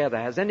them together?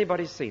 Has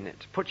anybody seen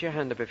it? Put your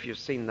hand up if you've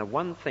seen the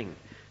one thing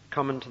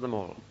common to them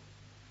all.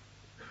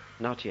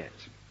 Not yet.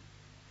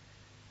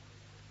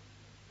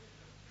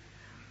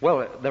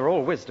 Well, they're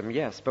all wisdom,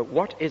 yes, but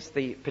what is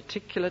the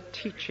particular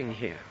teaching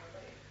here?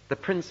 The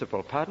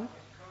principle, pardon?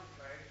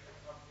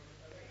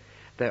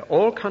 They're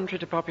all contrary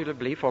to popular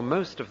belief, or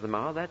most of them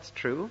are, that's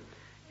true.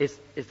 Is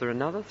there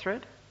another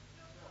thread?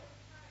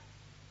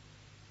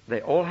 They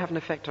all have an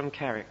effect on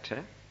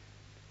character.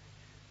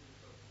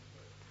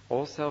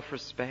 All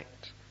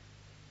self-respect.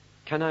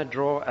 Can I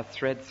draw a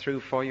thread through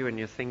for you in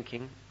your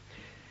thinking?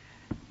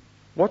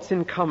 What's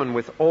in common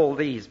with all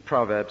these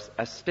proverbs?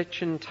 A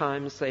stitch in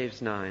time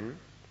saves 9.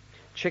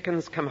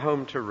 Chickens come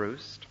home to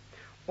roost.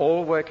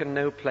 All work and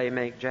no play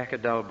make Jack a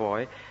dull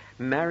boy.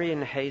 Marry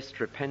in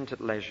haste, repent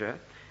at leisure.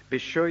 Be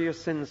sure your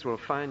sins will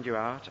find you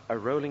out. A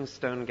rolling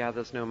stone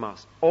gathers no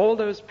moss. All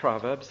those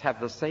proverbs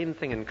have the same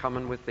thing in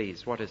common with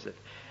these. What is it?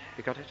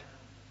 You got it?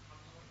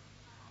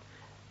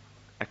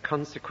 A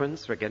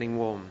consequence. We're getting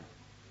warm.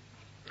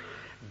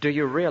 Do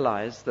you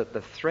realize that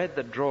the thread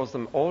that draws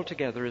them all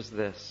together is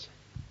this?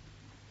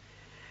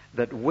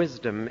 That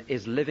wisdom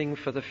is living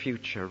for the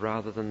future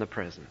rather than the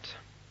present.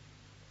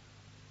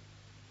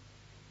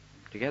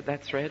 Do you get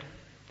that thread?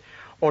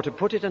 Or to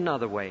put it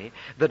another way,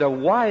 that a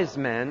wise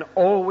man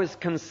always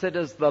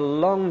considers the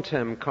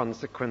long-term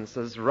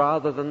consequences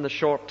rather than the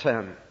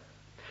short-term.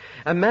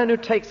 A man who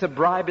takes a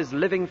bribe is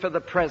living for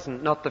the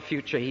present, not the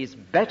future. He's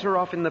better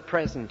off in the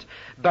present,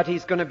 but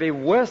he's going to be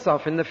worse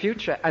off in the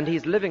future, and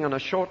he's living on a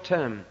short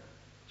term.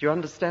 Do you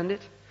understand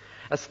it?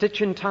 A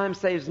stitch in time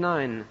saves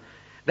 9.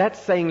 That's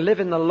saying live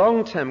in the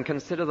long term,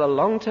 consider the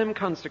long-term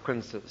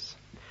consequences.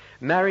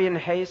 Marry in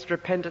haste,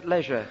 repent at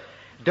leisure.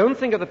 Don't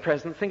think of the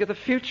present, think of the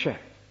future.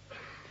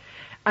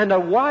 And a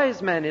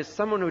wise man is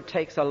someone who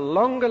takes a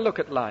longer look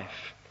at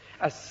life.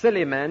 A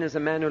silly man is a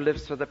man who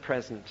lives for the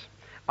present.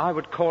 I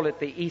would call it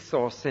the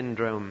Esau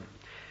syndrome.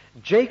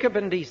 Jacob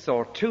and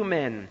Esau, 2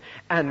 men,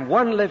 and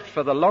one lived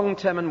for the long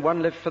term and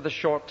one lived for the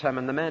short term,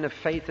 and the man of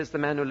faith is the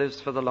man who lives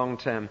for the long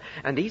term.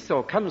 And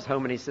Esau comes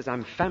home and he says,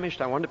 I'm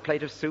famished, I want a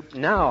plate of soup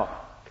now.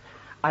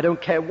 I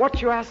don't care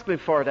what you ask me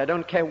for it. I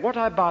don't care what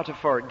I barter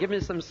for it. Give me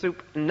some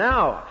soup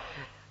now.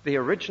 The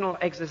original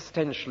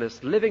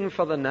existentialist living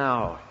for the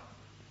now.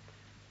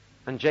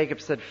 And Jacob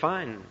said,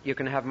 fine, you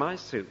can have my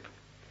soup.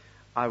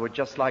 I would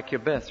just like your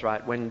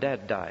birthright when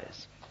Dad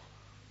dies.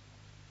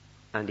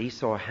 And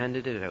Esau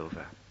handed it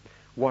over.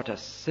 What a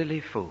silly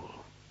fool.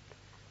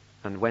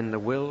 And when the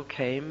will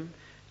came,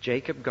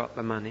 Jacob got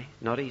the money,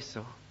 not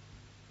Esau.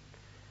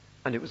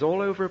 And it was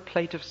all over a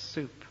plate of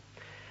soup.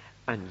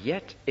 And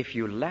yet, if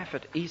you laugh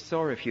at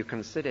Esau, if you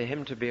consider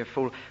him to be a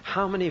fool,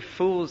 how many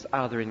fools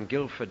are there in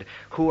Guildford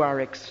who are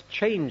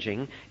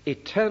exchanging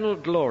eternal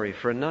glory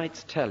for a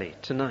night's telly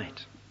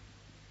tonight?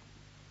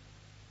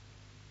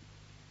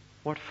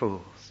 What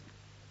fools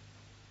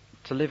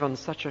to live on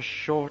such a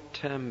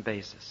short-term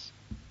basis.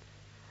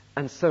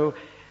 And so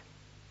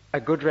a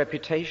good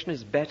reputation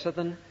is better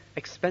than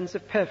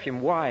expensive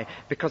perfume. Why?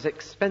 Because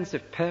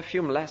expensive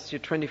perfume lasts you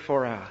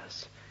 24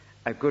 hours.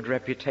 A good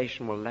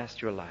reputation will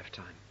last you a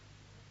lifetime.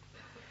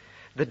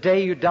 The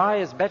day you die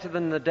is better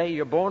than the day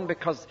you're born,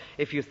 because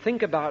if you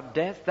think about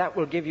death, that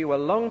will give you a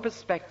long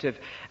perspective.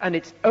 And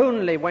it's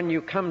only when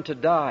you come to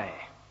die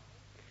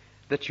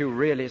that you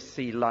really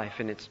see life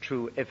in its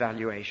true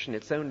evaluation.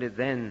 It's only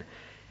then,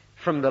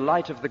 from the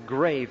light of the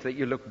grave, that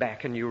you look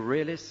back and you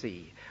really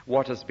see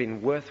what has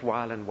been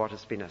worthwhile and what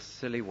has been a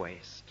silly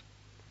waste.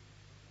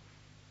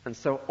 And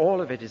so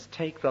all of it is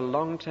take the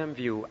long-term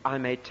view. I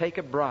may take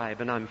a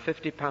bribe and I'm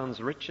 50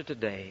 pounds richer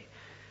today,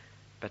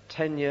 but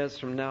 10 years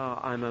from now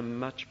I'm a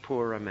much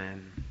poorer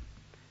man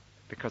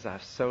because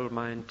I've sold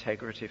my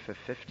integrity for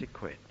 50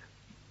 quid.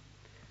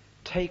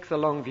 Take the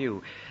long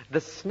view.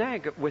 The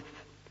snag with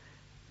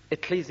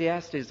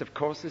Ecclesiastes, of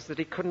course, is that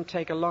he couldn't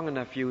take a long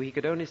enough view. He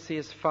could only see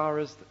as far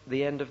as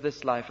the end of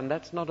this life, and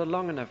that's not a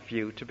long enough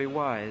view to be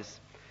wise.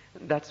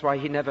 That's why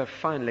he never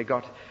finally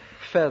got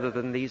further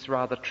than these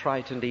rather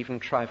trite and even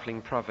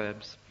trifling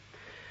proverbs.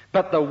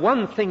 But the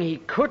one thing he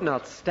could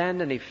not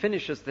stand, and he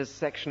finishes this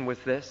section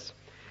with this,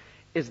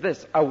 is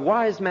this: a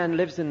wise man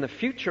lives in the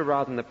future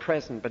rather than the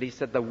present, but he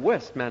said the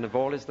worst man of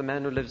all is the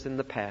man who lives in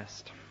the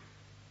past.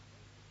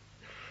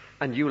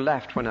 And you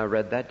laughed when I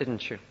read that,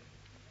 didn't you?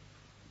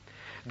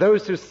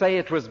 Those who say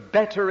it was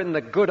better in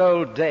the good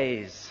old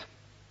days.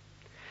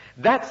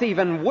 That's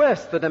even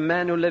worse than a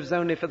man who lives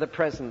only for the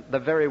present. The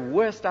very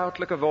worst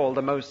outlook of all,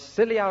 the most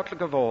silly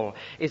outlook of all,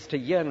 is to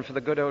yearn for the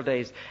good old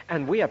days.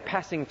 And we are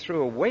passing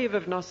through a wave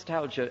of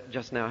nostalgia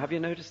just now. Have you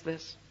noticed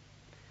this?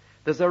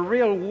 There's a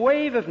real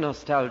wave of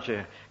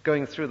nostalgia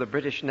going through the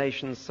British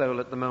nation's soul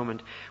at the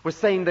moment. We're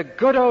saying the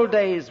good old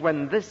days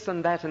when this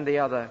and that and the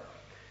other.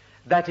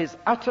 That is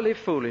utterly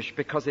foolish,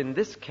 because in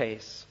this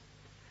case,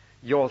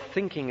 your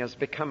thinking has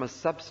become a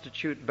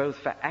substitute both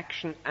for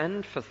action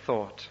and for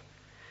thought.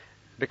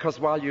 Because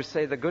while you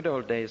say the good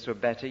old days were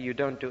better, you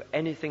don't do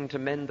anything to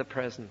mend the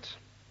present.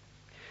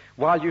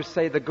 While you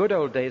say the good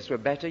old days were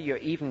better, you're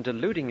even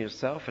deluding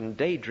yourself and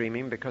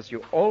daydreaming, because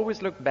you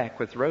always look back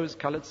with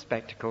rose-colored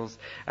spectacles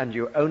and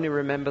you only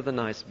remember the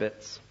nice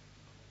bits.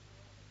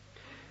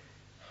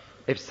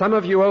 If some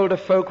of you older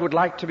folk would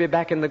like to be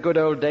back in the good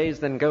old days,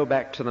 then go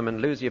back to them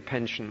and lose your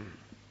pension.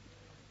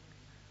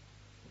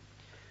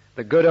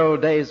 The good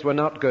old days were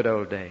not good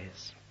old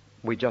days.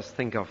 We just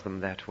think of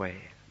them that way.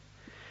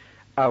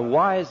 A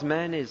wise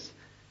man is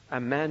a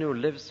man who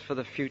lives for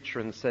the future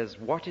and says,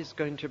 what is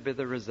going to be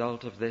the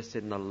result of this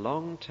in the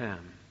long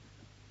term?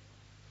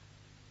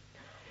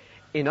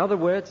 In other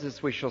words,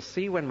 as we shall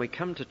see when we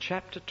come to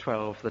chapter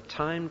 12, the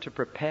time to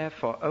prepare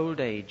for old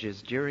age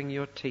is during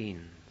your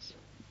teens.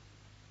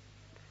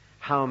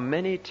 How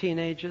many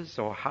teenagers,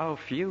 or how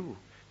few,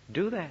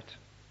 do that?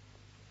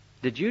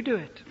 Did you do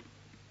it?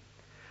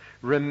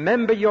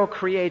 Remember your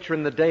Creator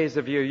in the days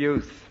of your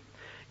youth.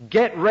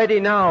 Get ready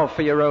now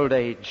for your old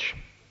age.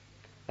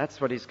 That's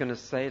what he's going to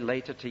say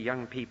later to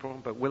young people,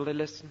 but will they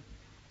listen?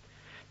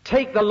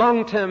 Take the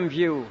long-term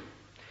view.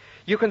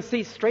 You can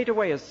see straight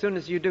away, as soon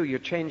as you do, you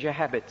change your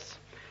habits.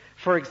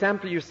 For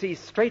example, you see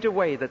straight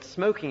away that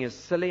smoking is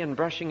silly and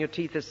brushing your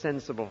teeth is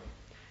sensible.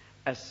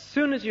 As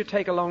soon as you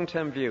take a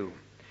long-term view,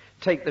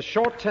 take the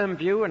short-term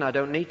view, and I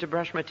don't need to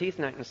brush my teeth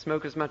and I can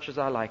smoke as much as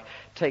I like.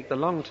 Take the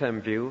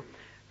long-term view,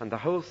 and the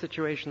whole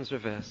situation's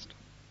reversed.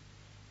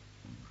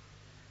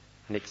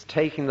 And it's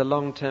taking the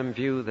long-term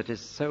view that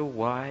is so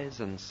wise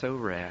and so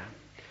rare.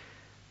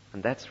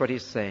 And that's what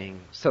he's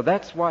saying. So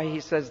that's why he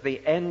says the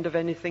end of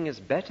anything is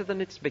better than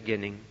its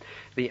beginning.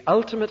 The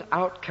ultimate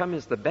outcome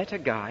is the better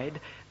guide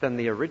than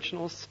the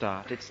original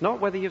start. It's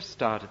not whether you've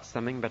started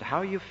something, but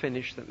how you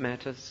finish that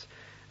matters.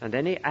 And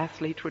any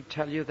athlete would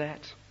tell you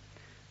that.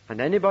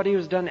 And anybody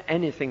who's done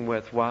anything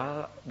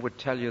worthwhile would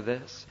tell you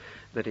this,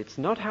 that it's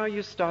not how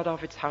you start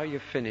off, it's how you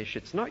finish.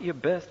 It's not your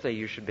birthday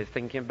you should be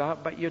thinking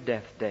about, but your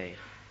death day.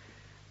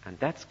 And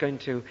that's going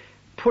to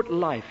put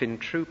life in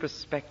true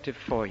perspective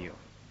for you.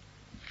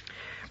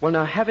 Well,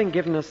 now, having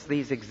given us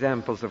these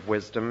examples of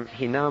wisdom,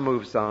 he now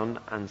moves on,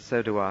 and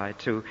so do I,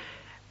 to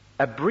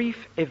a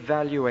brief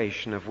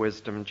evaluation of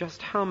wisdom.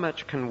 Just how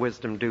much can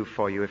wisdom do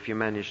for you if you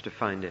manage to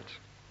find it?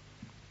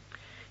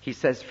 He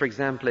says, for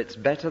example, it's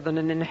better than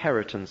an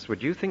inheritance.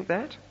 Would you think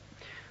that?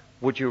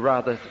 Would you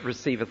rather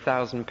receive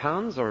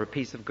 £1,000 or a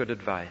piece of good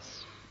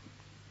advice?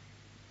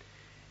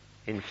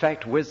 In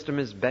fact, wisdom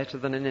is better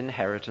than an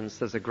inheritance.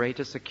 There's a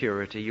greater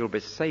security. You'll be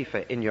safer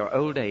in your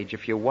old age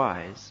if you're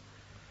wise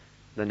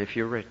than if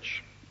you're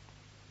rich.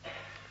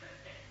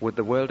 Would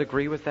the world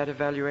agree with that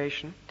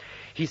evaluation?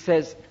 He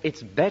says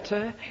it's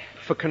better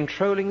for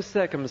controlling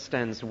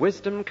circumstance.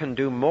 Wisdom can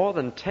do more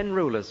than 10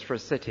 rulers for a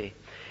city.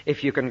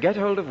 If you can get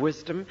hold of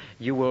wisdom,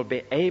 you will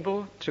be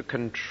able to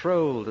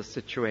control the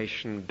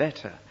situation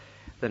better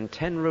than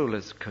 10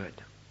 rulers could.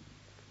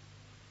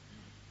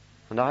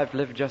 And I've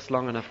lived just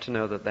long enough to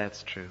know that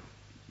that's true.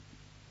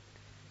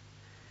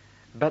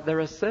 But there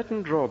are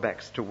certain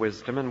drawbacks to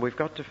wisdom, and we've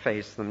got to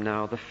face them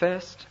now. The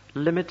first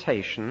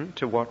limitation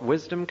to what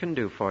wisdom can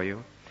do for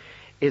you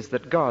is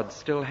that God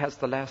still has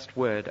the last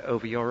word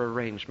over your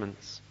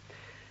arrangements.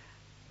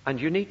 And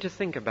you need to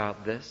think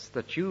about this,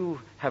 that you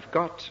have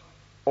got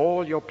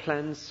all your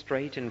plans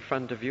straight in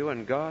front of you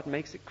and God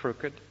makes it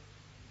crooked.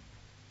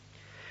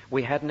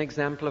 We had an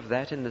example of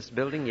that in this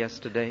building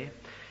yesterday.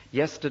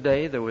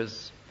 Yesterday there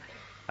was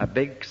a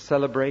big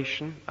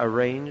celebration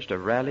arranged, a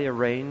rally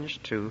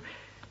arranged to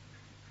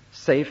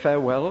say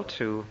farewell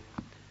to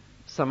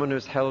someone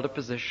who's held a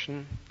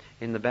position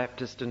in the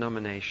Baptist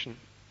denomination.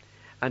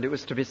 And it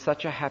was to be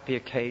such a happy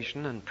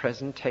occasion, and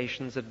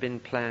presentations had been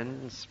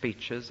planned, and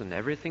speeches, and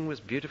everything was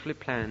beautifully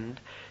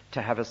planned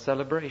to have a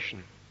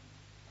celebration.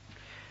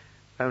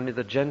 Only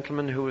the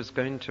gentleman who was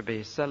going to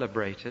be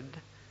celebrated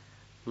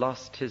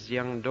lost his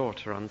young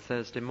daughter on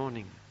Thursday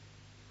morning.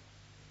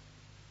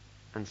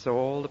 And so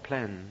all the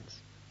plans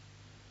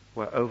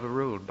were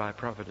overruled by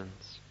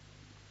providence.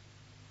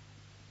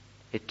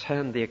 It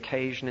turned the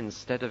occasion,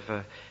 instead of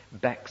a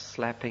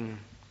backslapping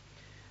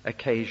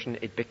occasion,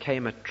 it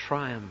became a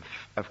triumph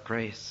of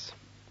grace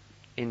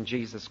in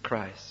Jesus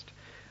Christ.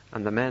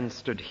 And the man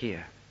stood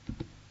here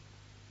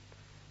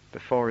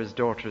before his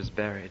daughter is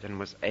buried and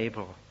was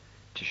able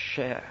to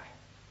share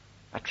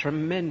a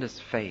tremendous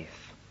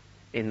faith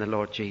in the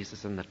Lord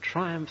Jesus and the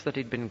triumph that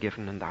he'd been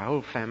given, and the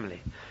whole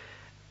family.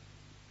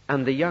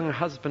 And the young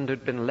husband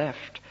who'd been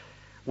left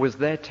was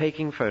there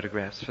taking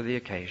photographs for the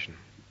occasion.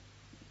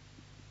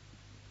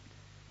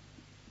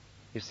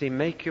 You see,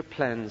 make your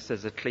plans,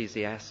 says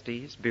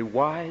Ecclesiastes. Be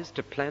wise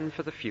to plan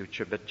for the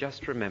future, but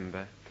just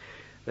remember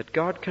that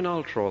God can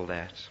alter all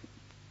that.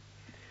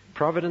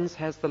 Providence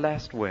has the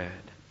last word.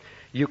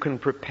 You can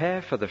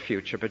prepare for the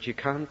future, but you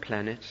can't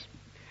plan it.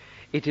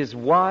 It is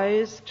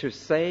wise to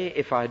say,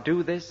 if I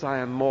do this, I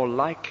am more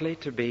likely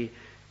to be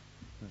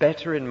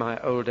better in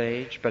my old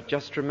age, but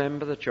just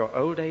remember that your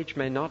old age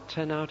may not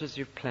turn out as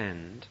you've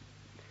planned.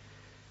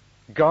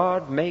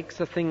 God makes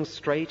a thing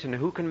straight, and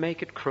who can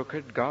make it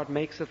crooked? God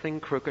makes a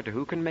thing crooked,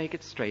 who can make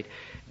it straight?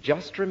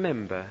 Just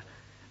remember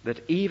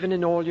that even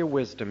in all your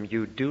wisdom,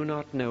 you do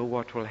not know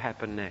what will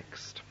happen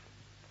next.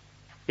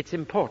 It's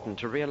important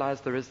to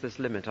realize there is this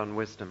limit on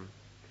wisdom.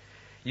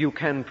 You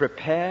can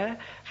prepare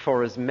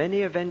for as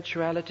many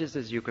eventualities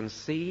as you can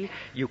see.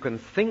 You can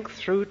think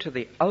through to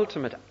the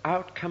ultimate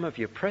outcome of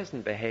your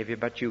present behavior,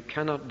 but you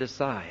cannot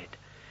decide,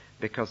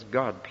 because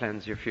God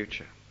plans your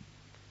future.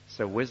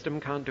 So wisdom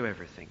can't do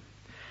everything.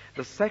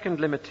 The second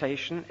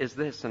limitation is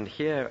this, and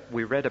here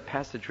we read a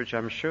passage which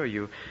I'm sure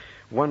you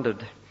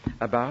wondered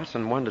about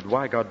and wondered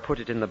why God put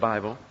it in the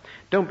Bible.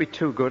 Don't be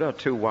too good or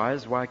too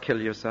wise. Why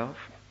kill yourself?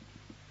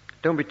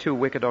 Don't be too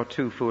wicked or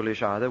too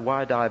foolish either.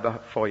 Why die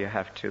before you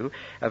have to?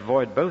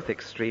 Avoid both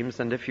extremes,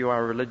 and if you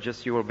are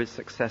religious, you will be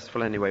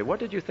successful anyway.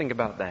 What did you think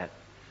about that?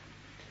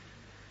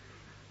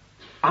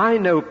 I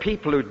know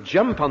people who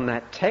jump on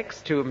that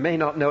text who may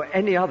not know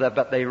any other,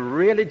 but they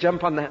really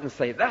jump on that and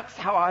say, that's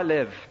how I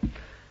live.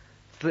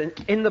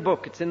 It's in the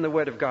book, it's in the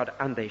Word of God,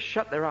 and they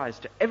shut their eyes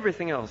to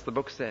everything else the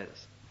book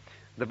says.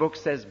 The book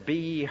says, be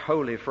ye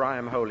holy, for I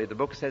am holy. The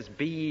book says,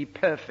 be ye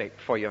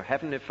perfect, for your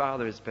heavenly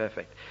Father is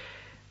perfect.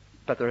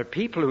 But there are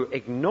people who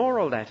ignore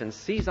all that and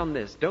seize on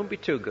this. Don't be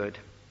too good.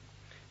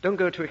 Don't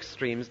go to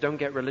extremes. Don't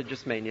get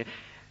religious mania.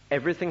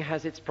 Everything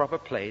has its proper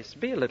place.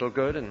 Be a little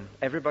good, and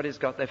everybody's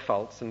got their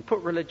faults, and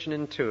put religion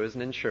in too as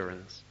an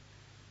insurance.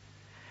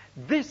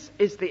 This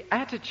is the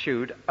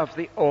attitude of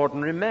the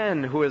ordinary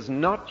man who has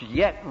not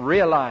yet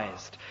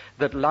realized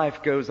that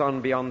life goes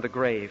on beyond the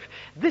grave.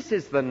 This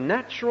is the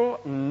natural,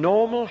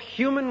 normal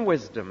human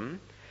wisdom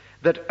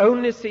that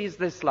only sees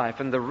this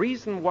life. And the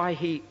reason why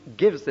he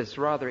gives this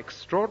rather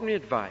extraordinary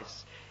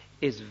advice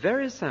is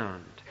very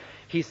sound.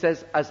 He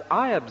says, as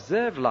I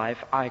observe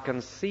life, I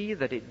can see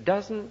that it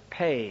doesn't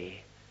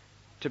pay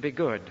to be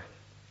good.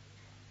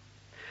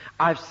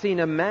 I've seen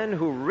a man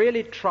who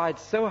really tried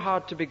so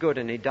hard to be good,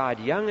 and he died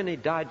young and he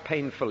died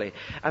painfully.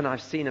 And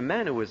I've seen a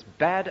man who was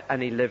bad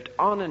and he lived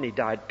on and he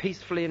died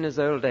peacefully in his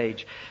old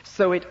age.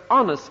 So it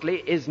honestly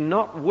is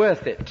not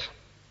worth it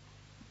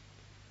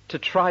to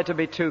try to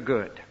be too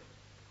good.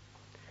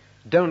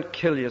 Don't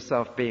kill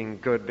yourself being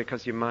good,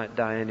 because you might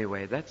die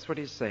anyway. That's what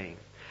he's saying.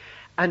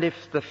 And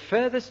if the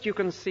furthest you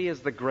can see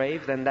is the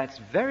grave, then that's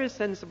very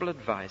sensible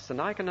advice.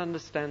 And I can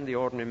understand the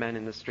ordinary man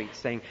in the street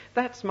saying,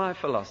 that's my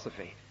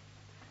philosophy.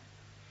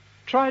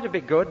 Try to be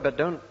good, but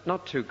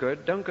not too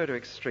good. Don't go to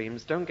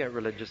extremes. Don't get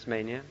religious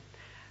mania.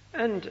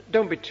 And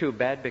don't be too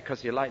bad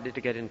because you're likely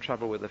to get in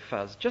trouble with the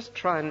fuzz. Just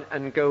try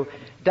and go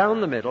down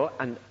the middle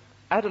and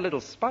add a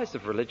little spice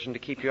of religion to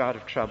keep you out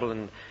of trouble,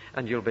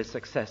 and you'll be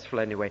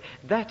successful anyway.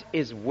 That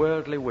is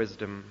worldly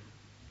wisdom.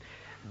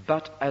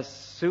 But as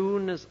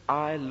soon as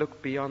I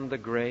look beyond the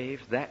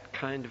grave, that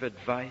kind of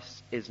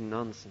advice is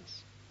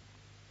nonsense.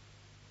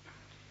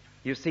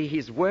 You see,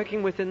 he's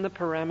working within the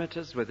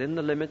parameters, within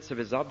the limits of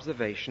his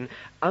observation,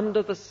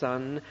 under the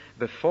sun,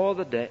 before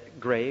the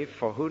grave,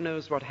 for who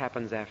knows what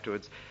happens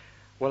afterwards.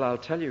 Well, I'll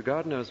tell you,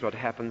 God knows what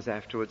happens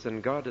afterwards,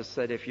 and God has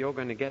said if you're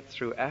going to get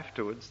through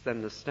afterwards,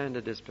 then the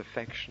standard is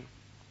perfection.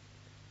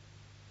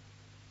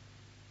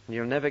 And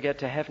you'll never get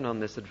to heaven on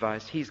this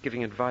advice. He's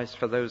giving advice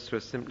for those who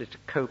are simply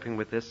coping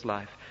with this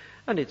life,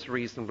 and it's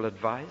reasonable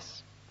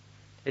advice.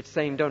 It's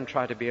saying don't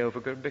try to be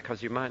overgood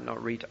because you might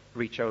not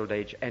reach old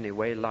age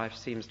anyway. Life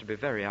seems to be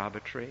very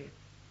arbitrary.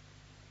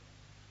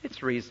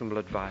 It's reasonable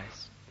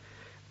advice.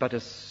 But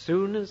as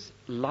soon as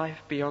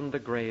life beyond the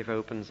grave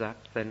opens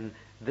up, then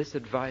this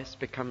advice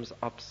becomes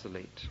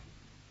obsolete.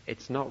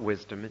 It's not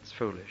wisdom, it's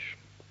foolish.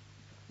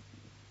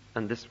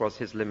 And this was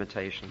his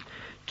limitation.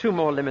 2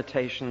 more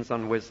limitations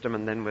on wisdom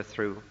and then we're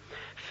through.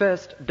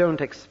 First,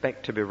 don't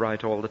expect to be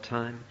right all the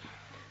time.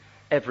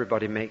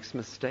 Everybody makes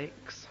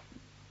mistakes.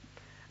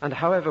 And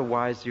however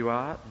wise you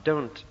are,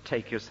 don't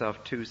take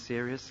yourself too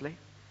seriously.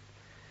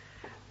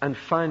 And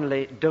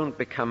finally, don't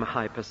become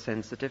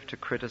hypersensitive to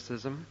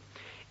criticism.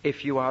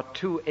 If you are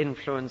too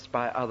influenced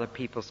by other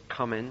people's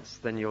comments,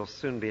 then you'll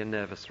soon be a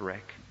nervous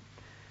wreck.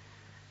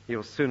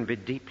 You'll soon be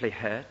deeply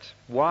hurt.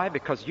 Why?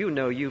 Because you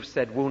know you've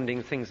said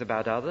wounding things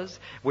about others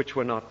which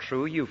were not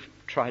true. You've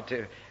tried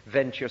to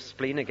vent your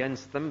spleen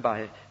against them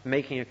by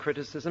making a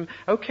criticism.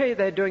 Okay,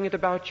 they're doing it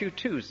about you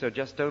too, so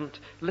just don't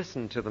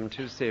listen to them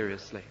too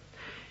seriously.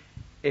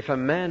 If a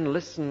man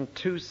listened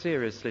too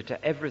seriously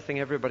to everything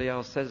everybody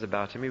else says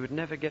about him, he would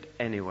never get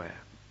anywhere.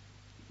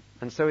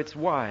 And so it's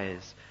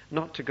wise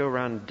not to go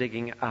around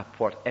digging up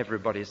what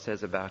everybody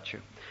says about you.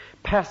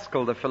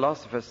 Pascal, the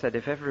philosopher, said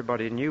if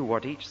everybody knew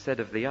what each said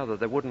of the other,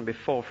 there wouldn't be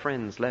 4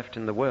 friends left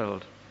in the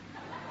world.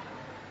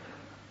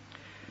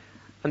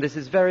 And this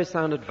is very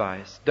sound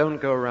advice.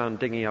 Don't go around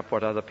digging up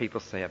what other people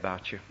say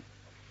about you,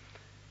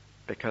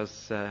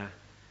 because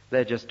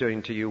they're just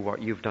doing to you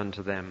what you've done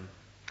to them.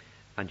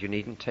 And you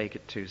needn't take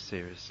it too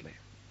seriously.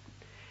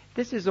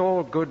 This is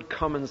all good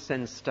common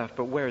sense stuff,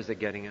 but where is it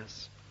getting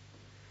us?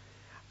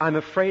 I'm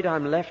afraid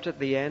I'm left at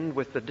the end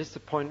with the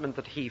disappointment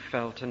that he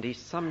felt, and he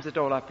sums it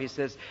all up. He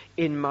says,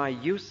 in my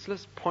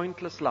useless,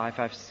 pointless life,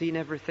 I've seen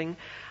everything.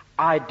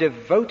 I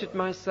devoted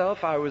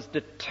myself. I was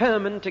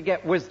determined to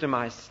get wisdom.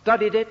 I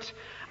studied it.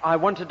 I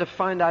wanted to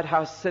find out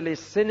how silly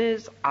sin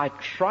is. I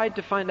tried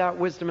to find out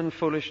wisdom and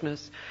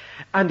foolishness.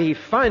 And he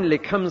finally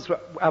comes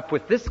up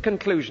with this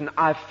conclusion.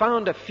 I've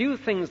found a few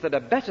things that are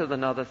better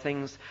than other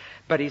things.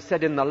 But he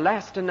said, in the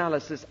last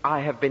analysis, I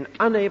have been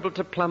unable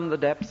to plumb the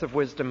depths of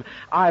wisdom.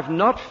 I've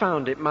not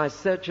found it. My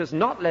search has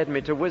not led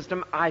me to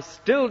wisdom. I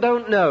still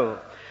don't know.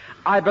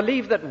 I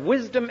believe that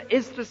wisdom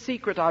is the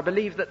secret. I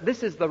believe that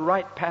this is the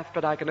right path,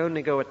 but I can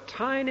only go a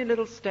tiny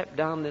little step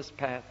down this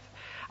path.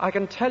 I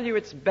can tell you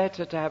it's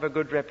better to have a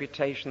good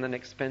reputation than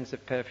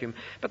expensive perfume,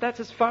 but that's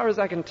as far as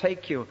I can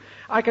take you.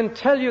 I can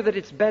tell you that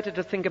it's better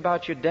to think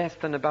about your death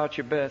than about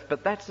your birth,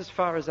 but that's as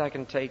far as I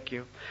can take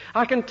you.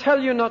 I can tell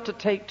you not to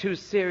take too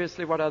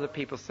seriously what other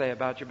people say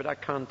about you, but I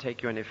can't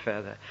take you any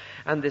further.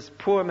 And this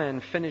poor man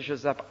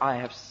finishes up, I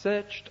have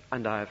searched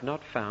and I have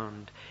not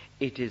found.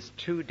 It is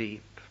too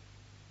deep.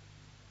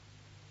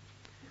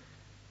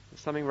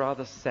 There's something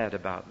rather sad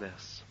about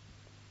this.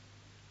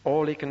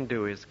 All he can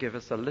do is give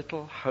us a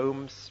little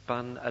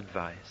homespun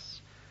advice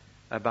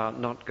about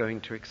not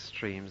going to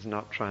extremes,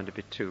 not trying to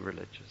be too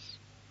religious.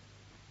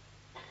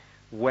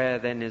 Where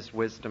then is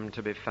wisdom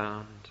to be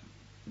found?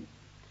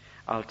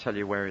 I'll tell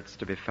you where it's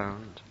to be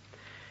found.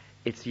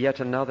 It's yet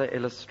another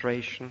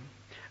illustration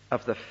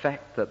of the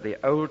fact that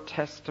the Old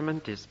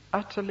Testament is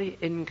utterly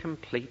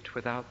incomplete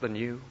without the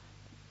New.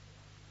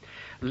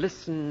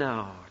 Listen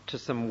now to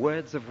some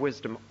words of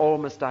wisdom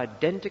almost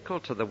identical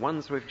to the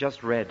ones we've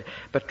just read,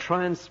 but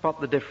try and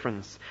spot the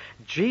difference.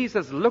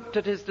 Jesus looked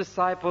at his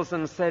disciples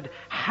and said,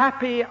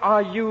 happy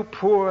are you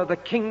poor, the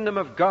kingdom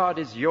of God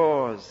is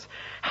yours.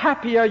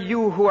 Happy are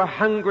you who are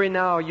hungry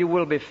now, you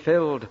will be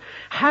filled.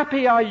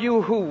 Happy are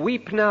you who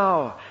weep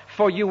now,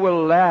 for you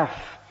will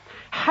laugh.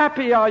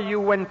 Happy are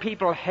you when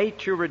people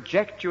hate you,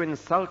 reject you,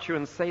 insult you,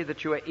 and say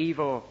that you are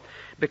evil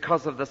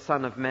because of the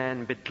Son of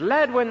Man. Be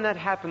glad when that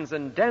happens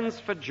and dance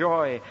for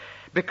joy,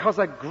 because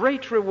a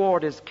great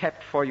reward is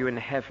kept for you in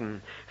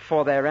heaven,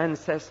 for their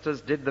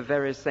ancestors did the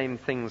very same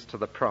things to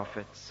the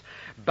prophets.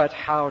 But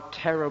how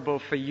terrible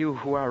for you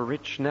who are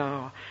rich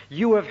now.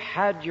 You have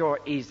had your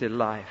easy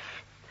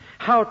life.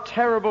 How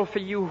terrible for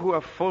you who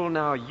are full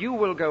now. You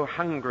will go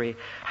hungry.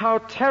 How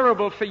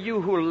terrible for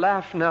you who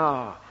laugh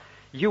now.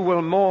 You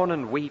will mourn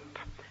and weep.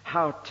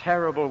 How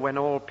terrible when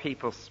all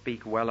people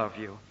speak well of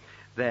you.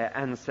 Their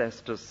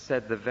ancestors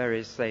said the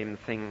very same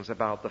things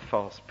about the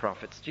false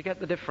prophets. Do you get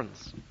the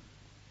difference?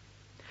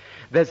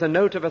 There's a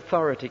note of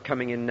authority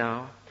coming in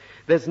now.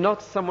 There's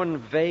not someone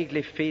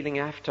vaguely feeling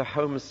after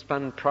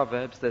homespun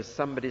proverbs. There's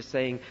somebody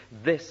saying,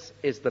 this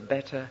is the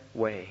better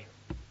way.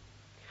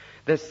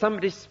 There's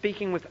somebody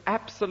speaking with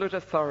absolute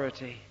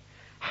authority.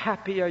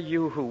 Happy are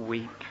you who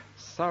weep.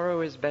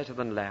 Sorrow is better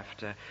than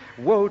laughter.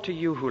 Woe to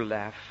you who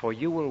laugh, for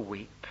you will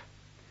weep.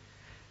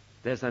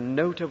 There's a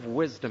note of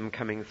wisdom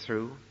coming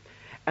through.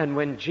 And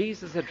when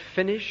Jesus had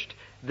finished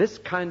this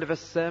kind of a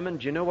sermon,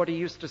 do you know what he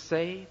used to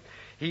say?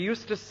 He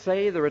used to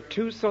say, there are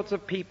two sorts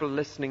of people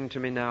listening to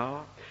me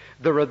now.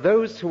 There are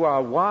those who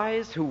are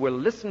wise, who will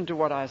listen to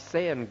what I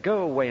say and go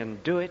away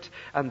and do it,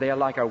 and they are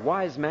like a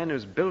wise man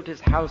who's built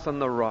his house on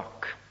the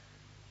rock.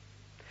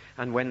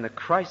 And when the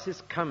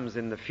crisis comes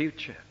in the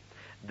future,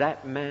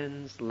 that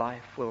man's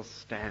life will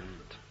stand.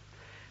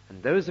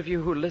 And those of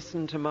you who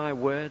listen to my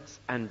words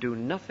and do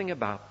nothing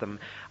about them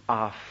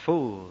are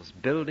fools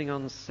building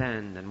on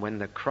sand, and when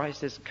the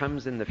crisis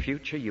comes in the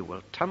future, you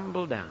will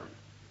tumble down.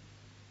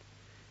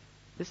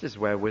 This is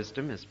where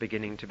wisdom is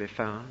beginning to be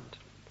found.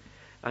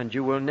 And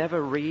you will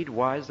never read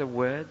wiser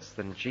words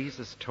than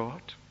Jesus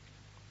taught.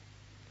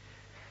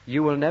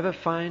 You will never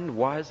find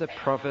wiser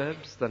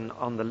proverbs than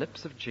on the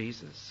lips of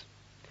Jesus.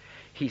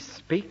 He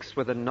speaks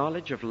with a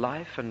knowledge of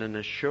life and an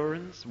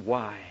assurance.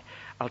 Why?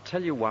 I'll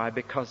tell you why.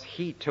 Because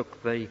he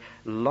took the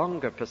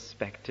longer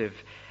perspective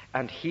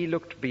and he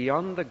looked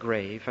beyond the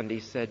grave and he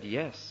said,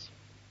 yes,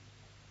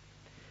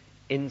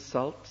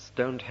 insults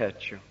don't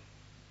hurt you.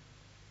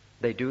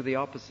 They do the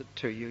opposite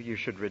to you. You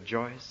should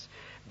rejoice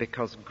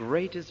because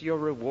great is your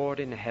reward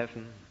in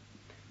heaven.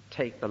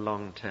 Take the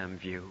long-term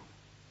view.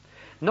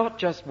 Not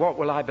just what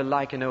will I be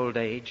like in old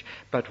age,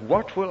 but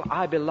what will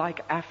I be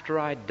like after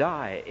I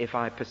die if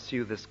I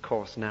pursue this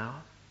course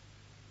now?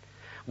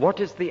 What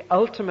is the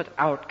ultimate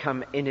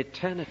outcome in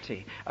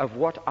eternity of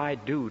what I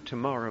do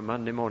tomorrow,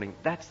 Monday morning?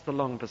 That's the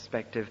long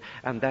perspective,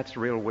 and that's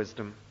real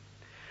wisdom.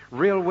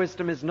 Real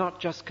wisdom is not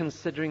just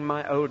considering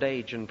my old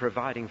age and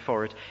providing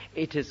for it.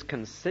 It is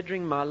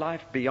considering my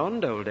life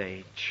beyond old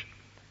age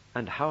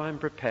and how I'm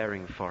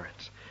preparing for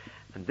it.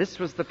 And this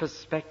was the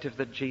perspective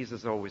that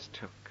Jesus always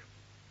took.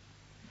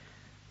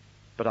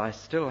 But I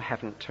still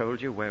haven't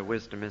told you where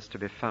wisdom is to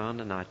be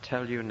found, and I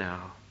tell you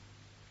now.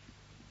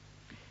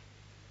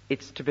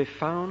 It's to be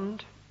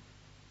found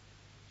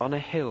on a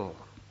hill.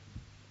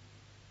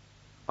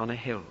 On a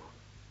hill.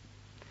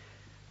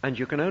 And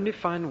you can only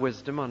find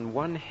wisdom on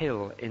one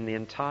hill in the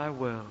entire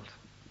world.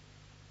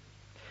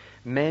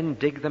 Men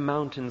dig the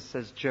mountains,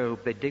 says Job.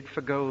 They dig for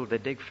gold, they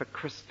dig for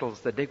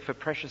crystals, they dig for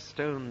precious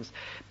stones.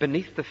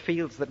 Beneath the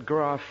fields that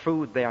grow our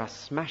food, they are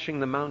smashing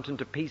the mountain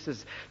to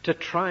pieces to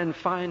try and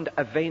find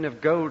a vein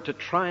of gold, to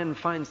try and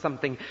find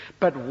something.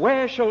 But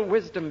where shall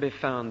wisdom be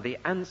found? The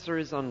answer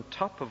is on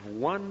top of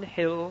one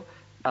hill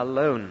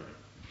alone.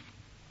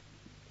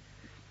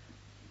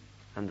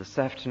 And this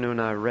afternoon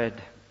I read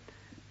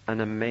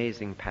an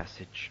amazing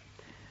passage.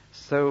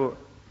 So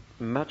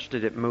much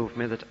did it move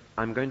me that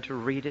I'm going to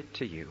read it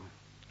to you.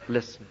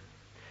 Listen.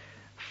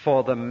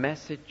 For the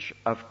message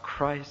of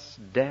Christ's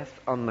death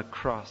on the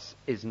cross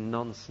is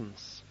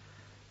nonsense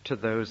to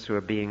those who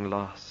are being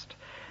lost.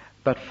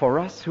 But for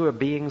us who are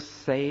being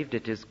saved,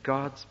 it is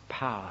God's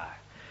power.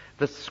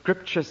 The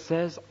scripture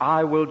says,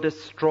 I will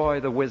destroy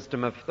the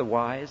wisdom of the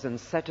wise and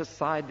set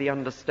aside the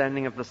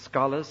understanding of the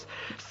scholars.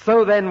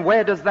 So then,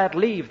 where does that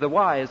leave the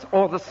wise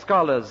or the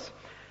scholars?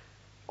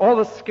 All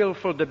the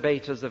skillful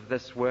debaters of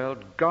this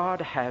world?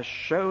 God has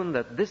shown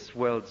that this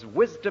world's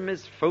wisdom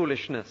is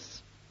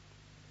foolishness.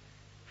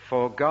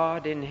 For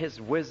God in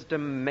his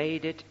wisdom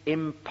made it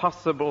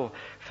impossible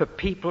for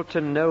people to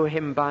know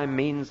him by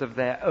means of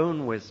their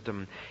own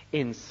wisdom.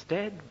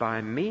 Instead,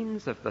 by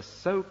means of the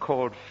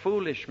so-called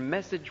foolish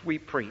message we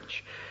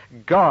preach,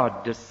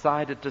 God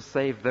decided to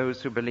save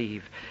those who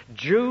believe.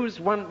 Jews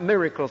want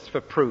miracles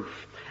for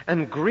proof,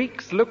 and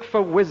Greeks look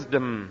for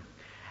wisdom.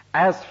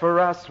 As for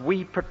us,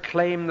 we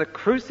proclaim the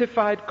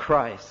crucified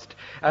Christ,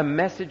 a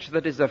message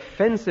that is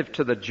offensive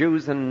to the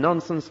Jews and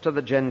nonsense to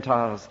the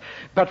Gentiles.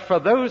 But for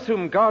those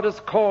whom God has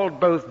called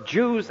both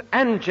Jews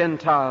and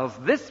Gentiles,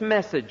 this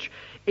message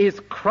is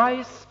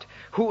Christ,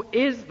 who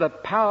is the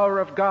power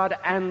of God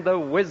and the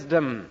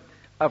wisdom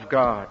of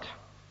God.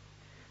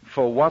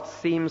 For what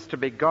seems to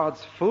be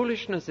God's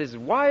foolishness is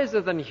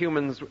wiser than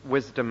human's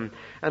wisdom,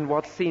 and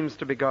what seems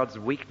to be God's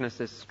weakness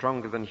is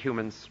stronger than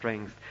human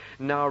strength.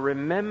 Now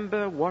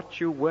remember what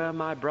you were,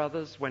 my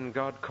brothers, when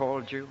God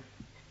called you.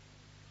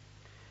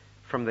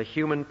 From the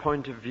human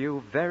point of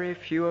view, very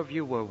few of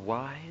you were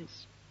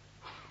wise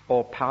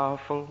or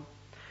powerful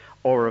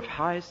or of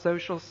high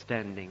social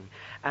standing,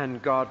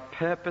 and God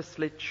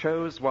purposely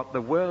chose what the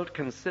world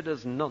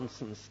considers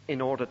nonsense in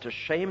order to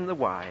shame the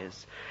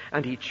wise,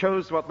 and he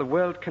chose what the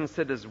world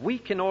considers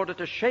weak in order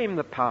to shame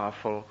the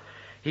powerful.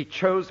 He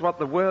chose what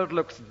the world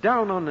looks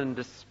down on and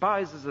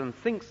despises and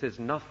thinks is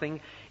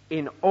nothing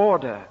in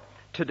order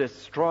to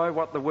destroy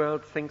what the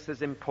world thinks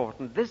is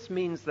important. This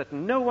means that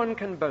no one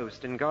can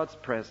boast in God's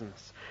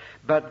presence.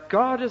 But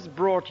God has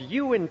brought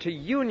you into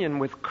union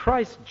with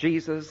Christ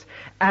Jesus,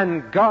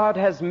 and God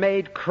has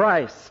made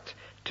Christ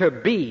to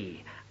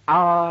be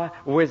our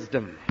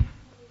wisdom.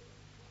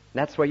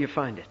 That's where you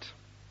find it.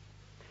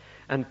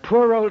 And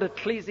poor old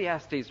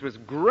Ecclesiastes was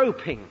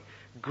groping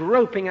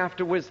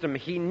after wisdom.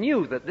 He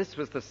knew that this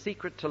was the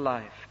secret to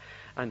life.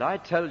 And I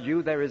tell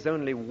you, there is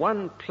only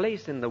one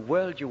place in the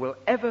world you will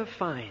ever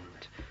find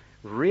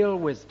real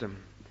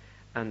wisdom,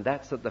 and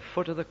that's at the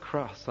foot of the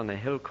cross on a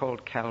hill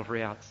called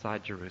Calvary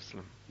outside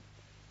Jerusalem.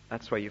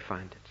 That's where you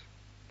find it.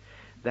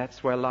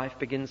 That's where life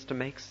begins to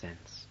make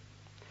sense.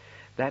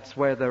 That's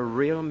where the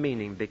real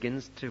meaning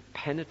begins to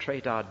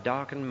penetrate our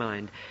darkened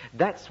mind.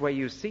 That's where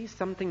you see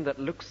something that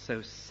looks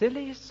so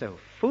silly, so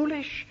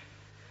foolish.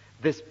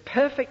 This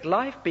perfect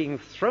life being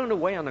thrown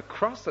away on a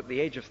cross at the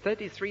age of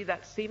 33,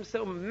 that seems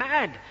so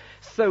mad,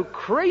 so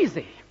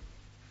crazy.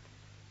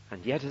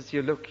 And yet as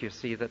you look, you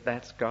see that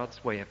that's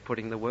God's way of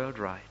putting the world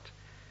right.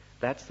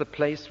 That's the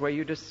place where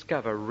you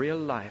discover real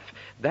life.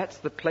 That's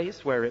the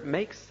place where it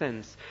makes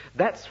sense.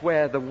 That's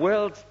where the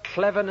world's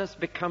cleverness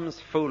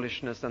becomes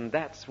foolishness, and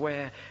that's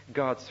where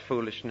God's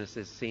foolishness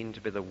is seen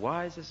to be the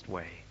wisest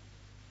way.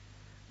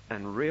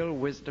 And real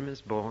wisdom is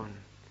born.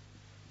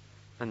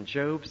 And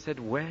Job said,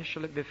 where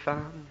shall it be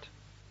found?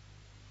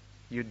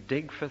 You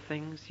dig for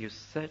things, you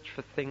search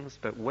for things,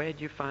 but where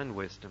do you find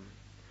wisdom?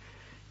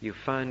 You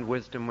find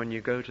wisdom when you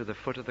go to the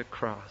foot of the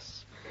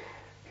cross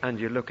and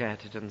you look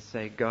at it and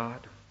say,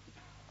 God,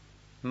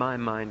 my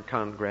mind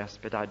can't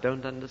grasp it. I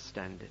don't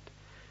understand it.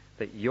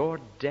 That your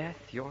death,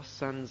 your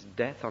son's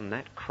death on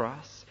that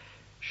cross,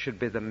 should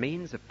be the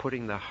means of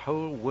putting the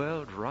whole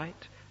world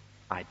right.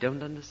 I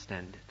don't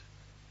understand it.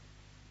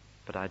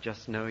 But I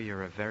just know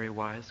you're a very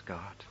wise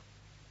God.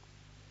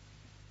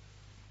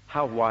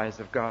 How wise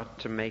of God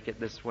to make it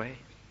this way.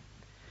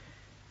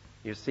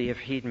 You see, if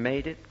he'd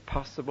made it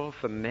possible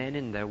for men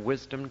in their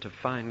wisdom to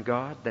find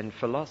God, then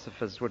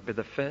philosophers would be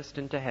the first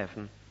into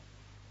heaven.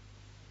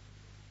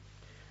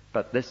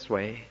 But this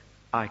way,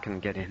 I can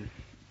get in.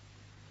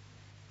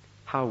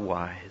 How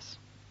wise.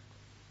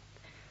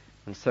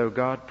 And so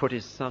God put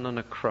his son on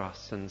a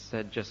cross and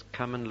said, just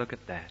come and look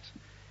at that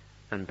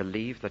and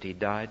believe that he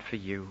died for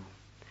you.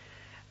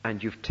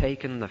 And you've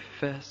taken the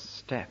first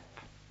step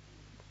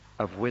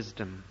of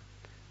wisdom,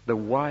 the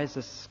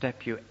wisest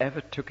step you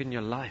ever took in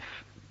your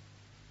life,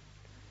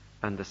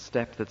 and the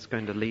step that's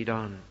going to lead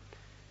on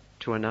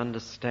to an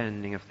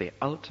understanding of the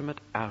ultimate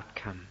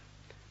outcome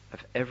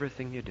of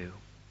everything you do.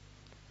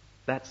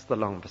 That's the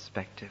long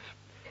perspective.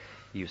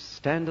 You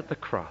stand at the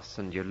cross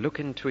and you look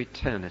into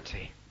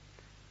eternity,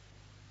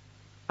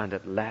 and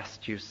at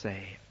last you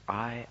say,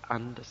 I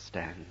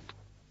understand.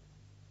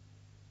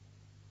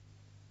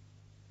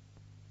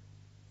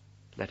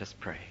 Let us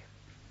pray.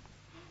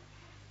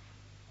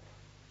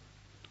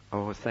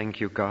 Oh, thank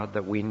you, God,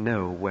 that we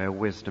know where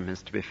wisdom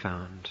is to be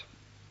found.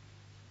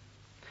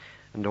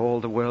 And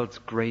all the world's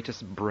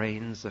greatest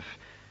brains have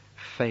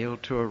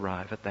failed to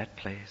arrive at that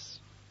place.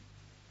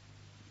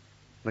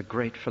 The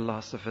great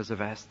philosophers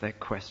have asked their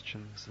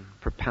questions and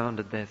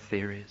propounded their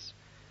theories.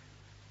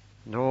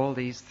 And all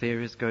these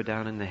theories go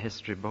down in the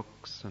history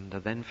books and are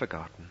then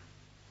forgotten.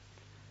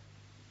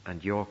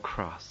 And your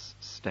cross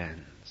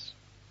stands.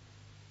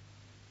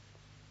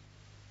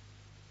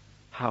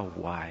 How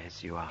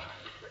wise you are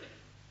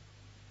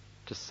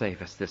to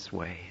save us this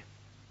way,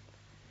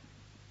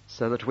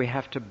 so that we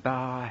have to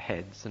bow our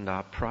heads and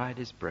our pride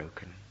is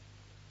broken.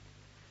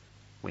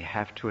 We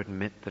have to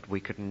admit that we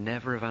could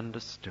never have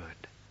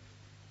understood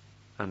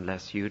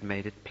unless you'd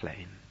made it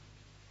plain.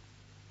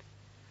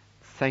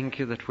 Thank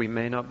you that we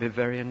may not be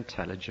very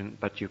intelligent,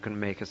 but you can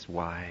make us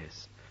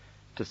wise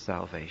to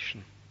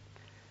salvation.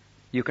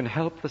 You can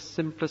help the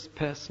simplest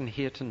person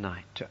here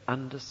tonight to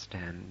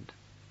understand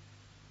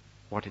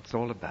what it's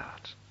all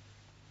about.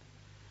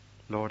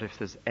 Lord, if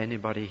there's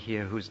anybody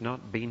here who's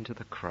not been to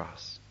the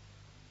cross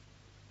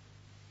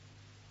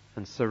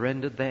and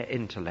surrendered their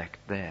intellect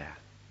there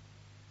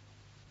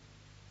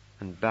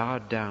and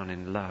bowed down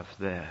in love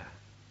there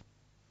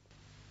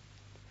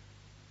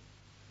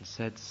and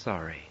said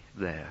sorry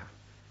there,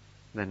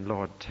 then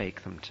Lord,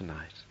 take them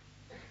tonight.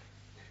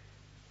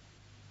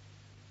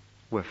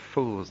 We're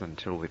fools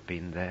until we've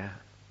been there,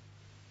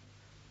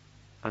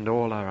 and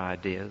all our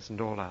ideas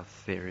and all our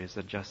theories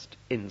are just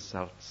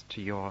insults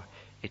to your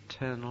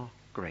eternal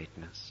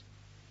greatness.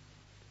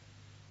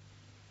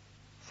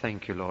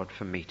 Thank you, Lord,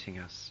 for meeting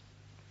us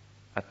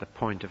at the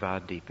point of our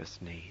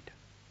deepest need.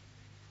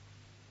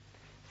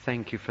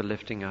 Thank you for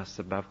lifting us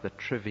above the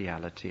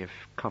triviality of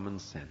common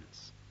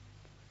sense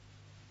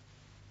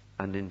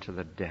and into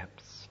the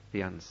depths,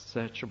 the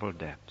unsearchable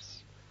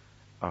depths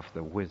of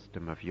the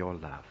wisdom of your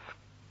love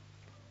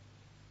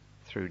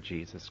through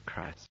Jesus Christ.